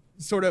just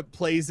sort of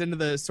plays into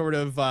the sort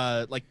of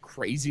like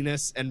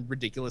craziness and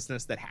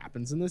ridiculousness that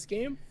happens in this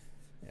game.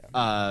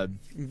 Yeah.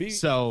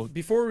 So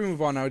before we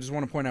move on, I just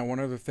want to point out one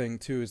other thing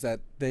too, is that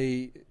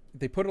they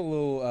put a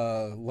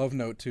little love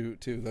note to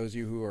those of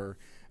you who are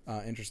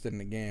interested in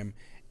the game,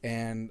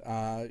 and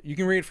you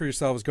can read it for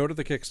yourselves. Go to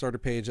the Kickstarter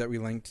page that we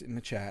linked in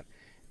the chat,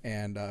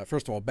 and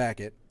first of all, back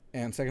it,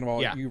 and second of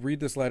all, you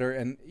read this letter,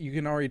 and you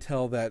can already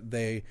tell that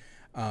they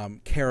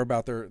care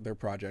about their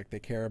project. They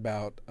care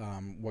about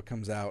what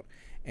comes out,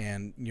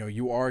 and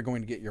you are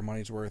going to get your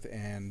money's worth,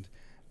 and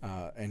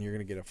you're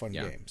going to get a fun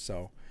game.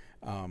 So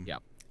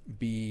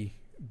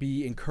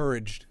be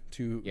encouraged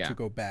to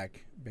go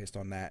back based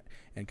on that.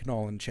 And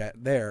Kunal in chat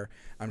there,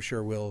 I'm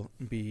sure will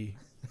be,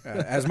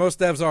 as most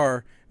devs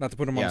are, not to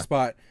put them on the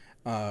spot,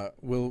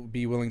 will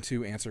be willing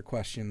to answer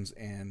questions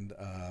and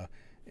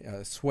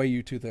sway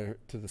you to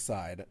the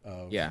side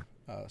of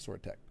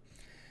Sword Tech.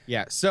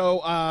 Yeah.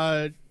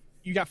 So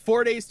you got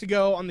 4 days to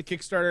go on the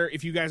Kickstarter.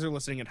 If you guys are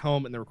listening at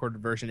home in the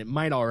recorded version, it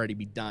might already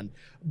be done.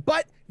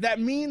 But that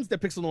means that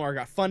Pixel Noir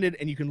got funded,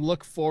 and you can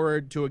look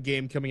forward to a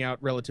game coming out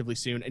relatively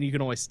soon. And you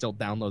can always still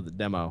download the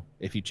demo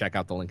if you check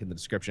out the link in the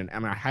description. I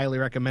mean, I highly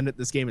recommend it.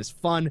 This game is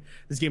fun.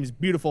 This game is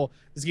beautiful.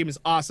 This game is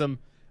awesome.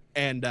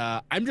 And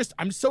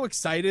I'm so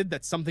excited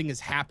that something has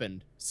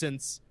happened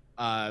since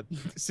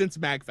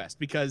MagFest,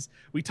 because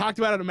we talked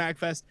about it at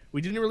MagFest.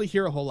 We didn't really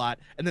hear a whole lot.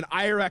 And then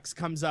IRX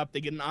comes up.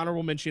 They get an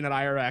honorable mention at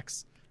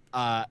IRX.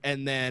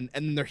 And then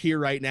they're here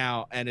right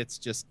now, and it's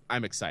just,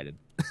 I'm excited.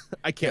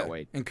 I can't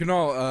wait. And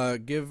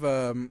Kunal, give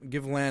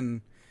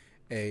Len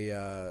a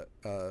I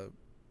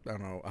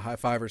don't know, a high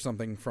five or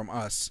something from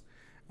us.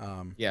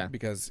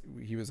 Because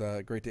he was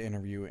great to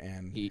interview,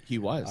 and he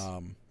was.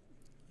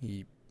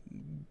 He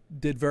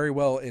did very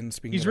well in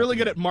speaking. He's really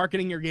good at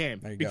marketing your game,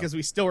 because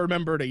we still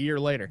remember it a year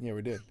later. Yeah,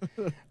 we did.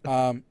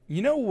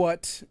 You know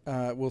what?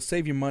 Will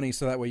save you money,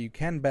 so that way you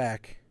can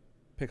back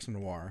Pixel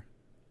Noir.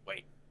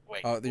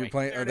 Wait, you're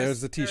playing.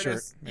 There's the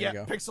T-shirt. There yeah, you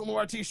go. Pixel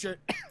Noir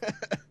T-shirt.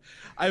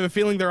 I have a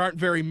feeling there aren't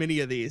very many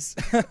of these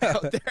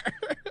out there.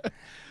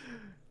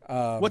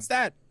 What's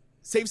that?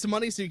 Save some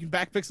money so you can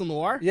back Pixel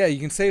Noir? Yeah, you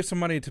can save some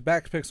money to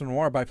back Pixel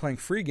Noir by playing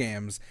free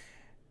games,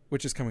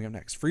 which is coming up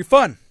next. Free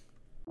fun.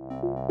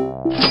 All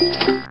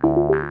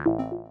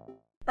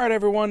right,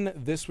 everyone.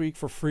 This week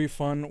for free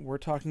fun, we're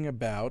talking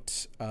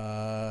about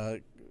a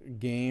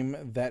game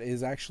that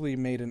is actually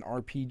made in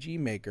RPG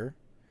Maker,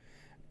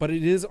 but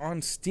it is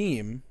on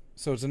Steam.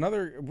 So it's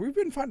another. We've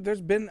been finding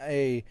there's been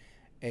a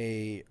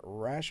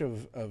rash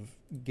of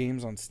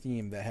games on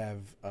Steam that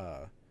have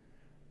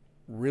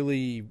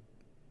really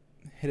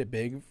hit it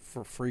big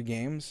for free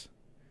games.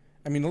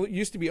 I mean, it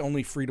used to be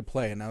only free to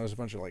play, and now there's a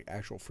bunch of like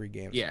actual free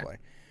games to play.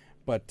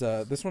 But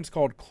this one's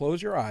called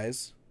Close Your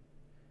Eyes.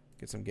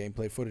 Get some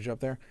gameplay footage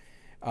up there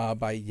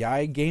by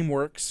Yai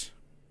Gameworks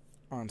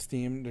on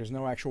Steam. There's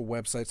no actual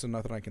website, so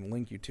nothing I can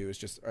link you to. It's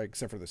just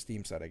except for the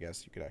Steam site, I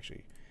guess you could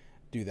actually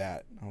do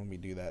that. Let me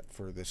do that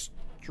for this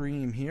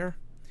stream here.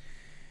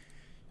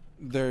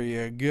 There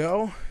you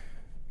go.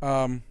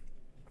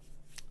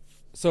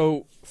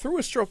 So, through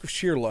a stroke of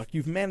sheer luck,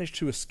 you've managed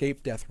to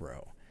escape death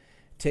row.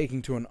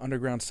 Taking to an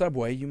underground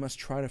subway, you must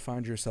try to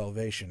find your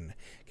salvation.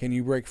 Can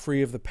you break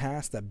free of the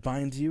past that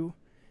binds you?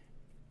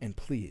 And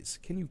please,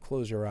 can you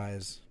close your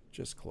eyes?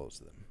 Just close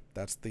them.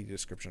 That's the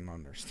description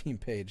on their Steam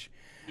page.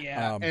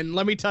 Yeah, and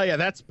let me tell you,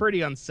 that's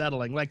pretty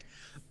unsettling. Like,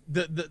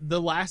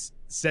 the last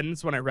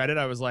sentence when I read it,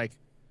 I was like,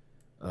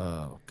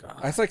 oh, God.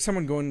 That's like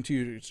someone going to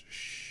you,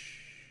 shh.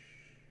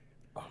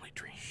 Only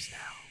dreams now.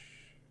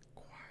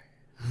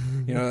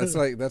 Quiet. You know,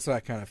 that's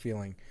that kind of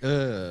feeling.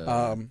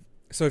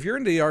 So if you're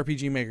into the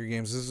RPG Maker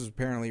games, this is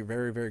apparently a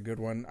very, very good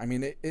one. I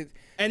mean, and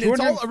it's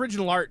all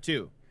original art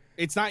too.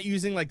 It's not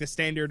using like the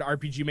standard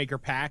RPG Maker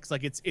packs.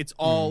 Like it's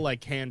all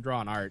like hand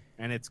drawn art,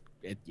 and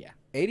yeah.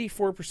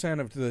 84%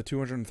 of the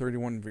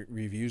 231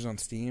 reviews on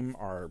Steam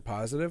are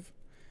positive.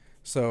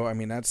 So I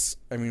mean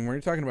when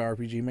you're talking about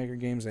RPG Maker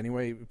games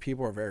anyway,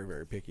 people are very,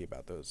 very picky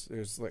about those.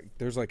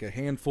 There's like a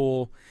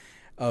handful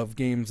of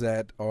games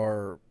that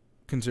are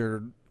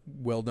considered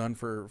well done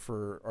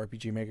for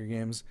RPG Maker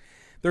games.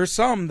 There's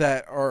some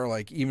that are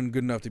like even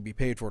good enough to be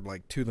paid for.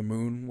 Like To the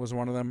Moon was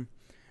one of them.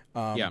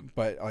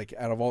 But like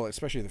out of all,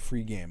 especially the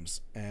free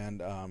games,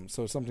 and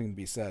so something to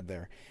be said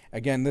there.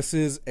 Again, this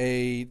is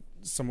a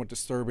somewhat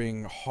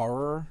disturbing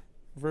horror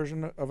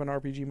version of an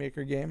RPG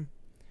Maker game.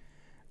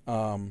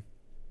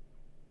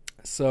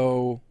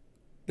 So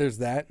there's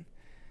that.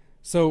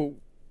 So,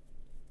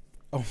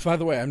 oh, by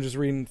the way, I'm just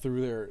reading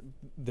through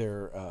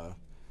their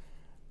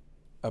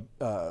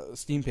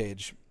Steam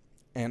page,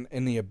 and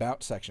in the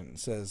About section it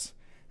says,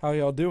 "How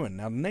y'all doing?"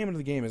 Now the name of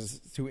the game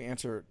is to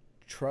answer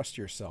 "Trust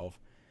Yourself."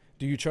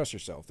 Do you trust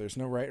yourself? There's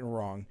no right and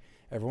wrong.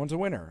 Everyone's a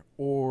winner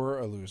or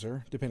a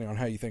loser, depending on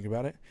how you think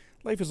about it.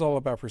 Life is all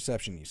about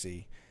perception, you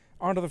see.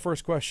 On to the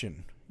first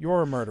question.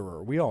 You're a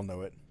murderer. We all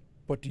know it.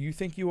 But do you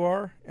think you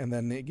are? And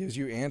then it gives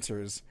you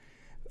answers.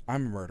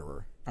 I'm a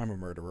murderer. I'm a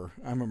murderer.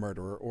 I'm a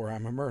murderer. Or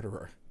I'm a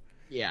murderer.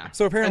 Yeah.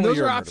 So apparently, and those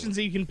you're are a options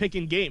that you can pick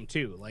in game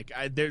too. Like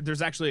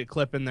there's actually a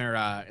clip in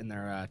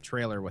their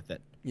trailer with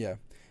it. Yeah,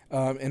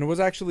 and it was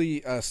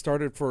actually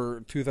started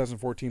for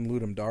 2014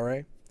 Ludum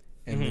Dare,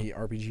 in the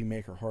RPG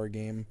Maker horror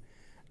game,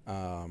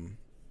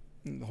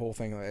 the whole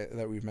thing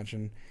that we've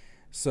mentioned.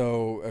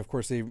 So of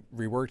course they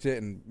reworked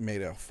it and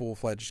made a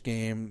full-fledged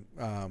game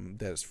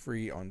that is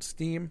free on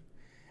Steam.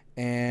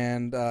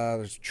 And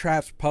there's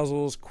traps,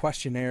 puzzles,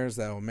 questionnaires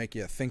that will make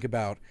you think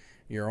about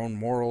your own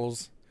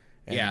morals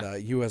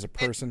and you as a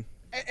person.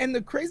 And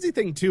the crazy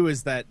thing too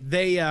is that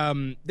they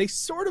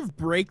sort of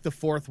break the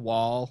fourth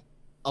wall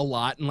a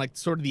lot in like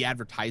sort of the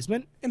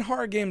advertisement. In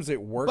horror games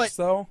it works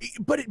though.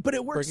 But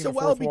it works so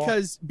well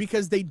because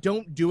they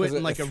don't do it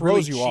in like a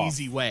really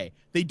cheesy way.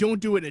 They don't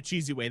do it in a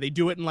cheesy way. They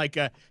do it in like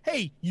a,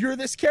 hey, you're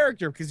this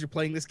character because you're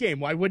playing this game.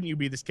 Why wouldn't you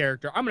be this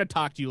character? I'm going to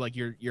talk to you like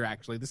you're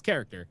actually this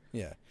character.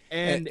 Yeah.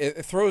 And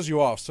it throws you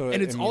off. So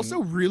and it's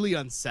also really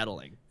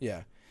unsettling.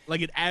 Yeah.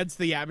 Like it adds to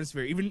the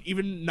atmosphere.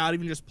 Even not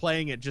even just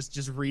playing it,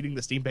 just reading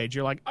the Steam page,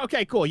 you're like,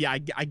 okay, cool, yeah,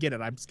 I get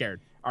it. I'm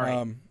scared. All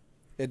right.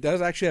 It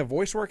does actually have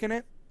voice work in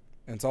it.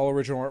 And it's all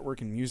original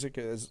artwork and music,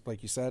 as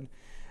like you said.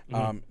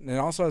 And it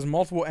also has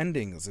multiple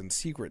endings and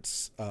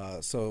secrets.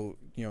 So,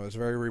 it's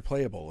very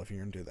replayable if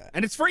you're into that.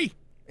 And it's free.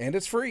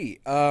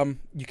 You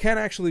can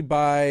actually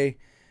buy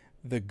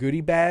the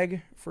goodie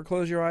bag for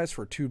Close Your Eyes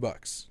for $2,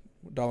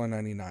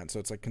 $1.99. So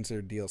it's like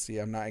considered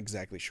DLC. I'm not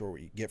exactly sure what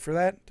you get for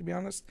that, to be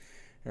honest.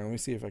 Here, let me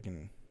see if I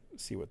can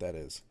see what that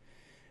is.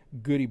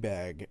 Goodie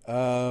bag.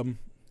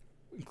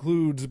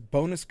 Includes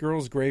bonus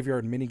Girls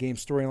Graveyard minigame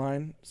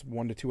storyline. It's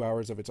 1 to 2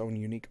 hours of its own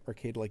unique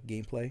arcade-like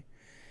gameplay.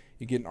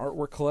 You get an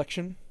artwork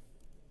collection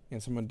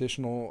and some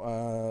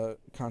additional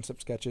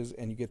concept sketches,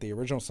 and you get the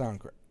original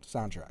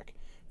soundtrack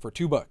for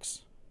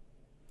 $2.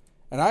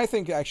 And I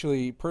think,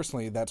 actually,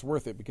 personally, that's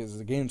worth it because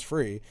the game's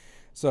free.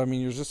 So, I mean,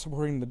 you're just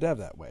supporting the dev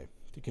that way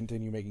to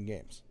continue making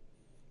games.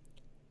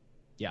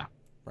 Yeah.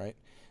 Right?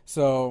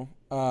 So,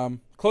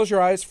 Close Your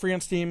Eyes, free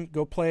on Steam.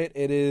 Go play it.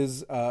 It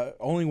is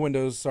only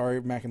Windows.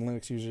 Sorry, Mac and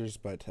Linux users,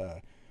 but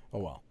oh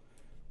well.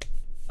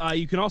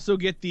 You can also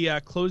get the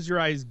Close Your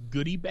Eyes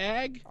goodie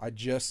bag. I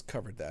just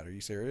covered that. Are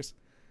you serious?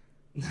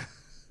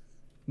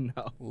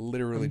 No.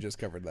 Literally just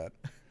covered that.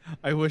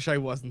 I wish I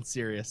wasn't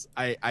serious.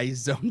 I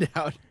zoned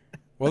out.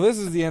 Well, this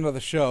is the end of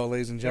the show,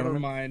 ladies and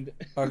gentlemen. Never mind.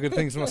 All good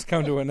things must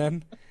come to an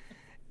end.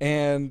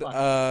 And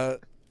I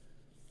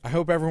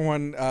hope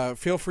everyone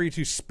feel free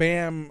to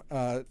spam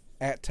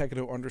at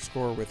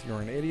Tekado_ with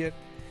You're an Idiot.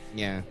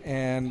 Yeah.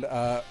 And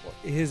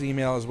his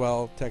email as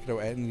well,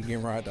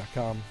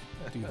 tekado@indiegameriot.com.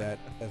 Do that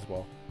as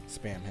well.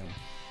 Spam him.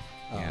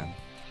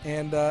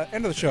 And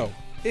end of the show.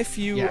 If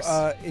you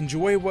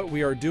enjoy what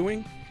we are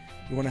doing,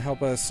 you want to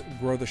help us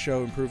grow the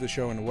show, improve the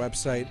show and the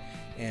website,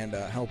 and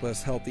help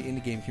us help the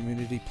indie game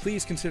community,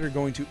 please consider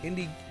going to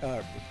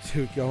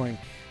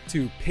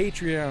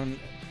Patreon.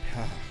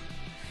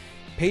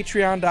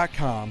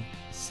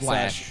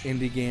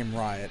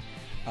 Patreon.com/IndieGameRiot.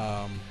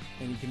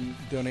 And you can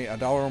donate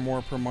 $1 or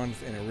more per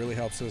month, and it really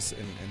helps us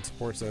and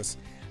supports us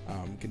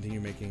continue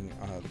making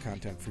the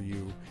content for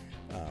you.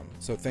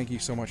 So thank you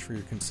so much for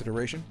your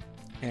consideration.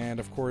 And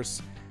of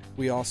course,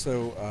 we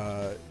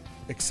also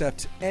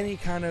accept any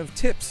kind of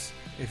tips.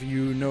 If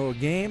you know a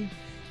game,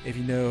 if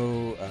you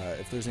know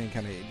if there's any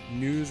kind of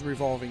news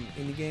revolving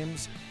indie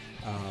games,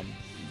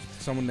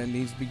 someone that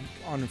needs to be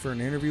on for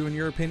an interview in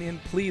your opinion,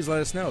 please let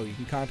us know. You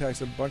can contact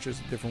us a bunch of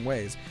different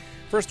ways.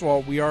 First of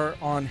all, we are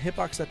on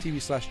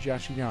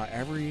hitbox.tv/JoshGNA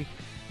every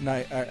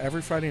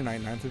Friday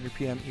night, 9:30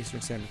 p.m.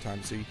 Eastern Standard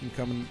Time, so you can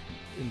come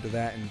into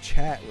that and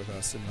chat with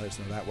us and let us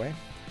know that way.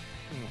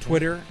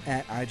 Twitter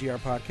 @IGR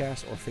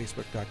Podcast or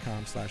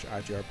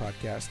Facebook.com/IGR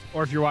Podcast.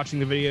 Or if you're watching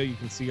the video, you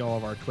can see all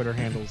of our Twitter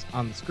handles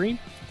on the screen.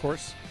 Of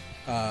course.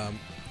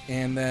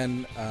 And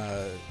then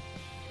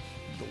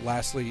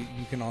lastly,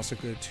 you can also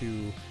go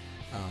to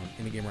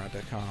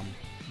IndieGameRiot.com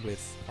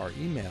with our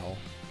email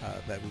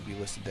that will be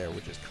listed there,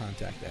 which is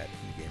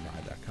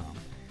contact@IndieGameRiot.com.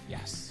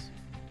 Yes.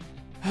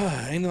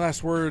 Any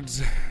last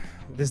words?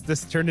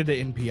 This turned into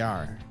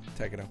NPR.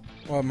 Take it up.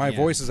 Well, my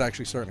voice is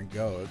actually starting to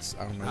go.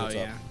 I don't know what's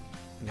up.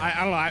 Yeah.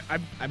 I don't know.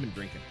 I've been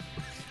drinking.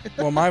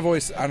 Well, my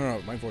voice, I don't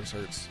know. My voice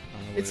hurts. I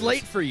don't know what It's it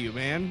late is. for you,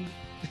 man.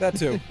 That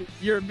too,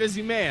 You're a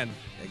busy man.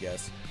 I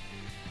guess.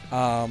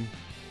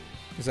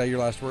 Is that your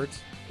last words?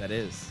 That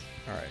is.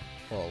 All right.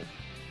 Well,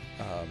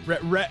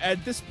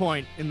 At this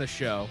point in the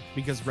show,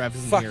 because Rev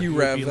isn't fuck here, you, he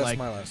would Rev. be That's like-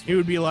 my last He word.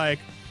 would be like,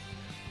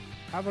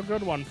 "Have a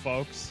good one,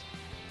 folks."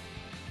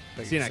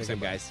 Thank See you Say next time,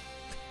 goodbye.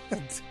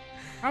 guys.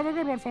 Have a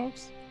good one,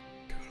 folks.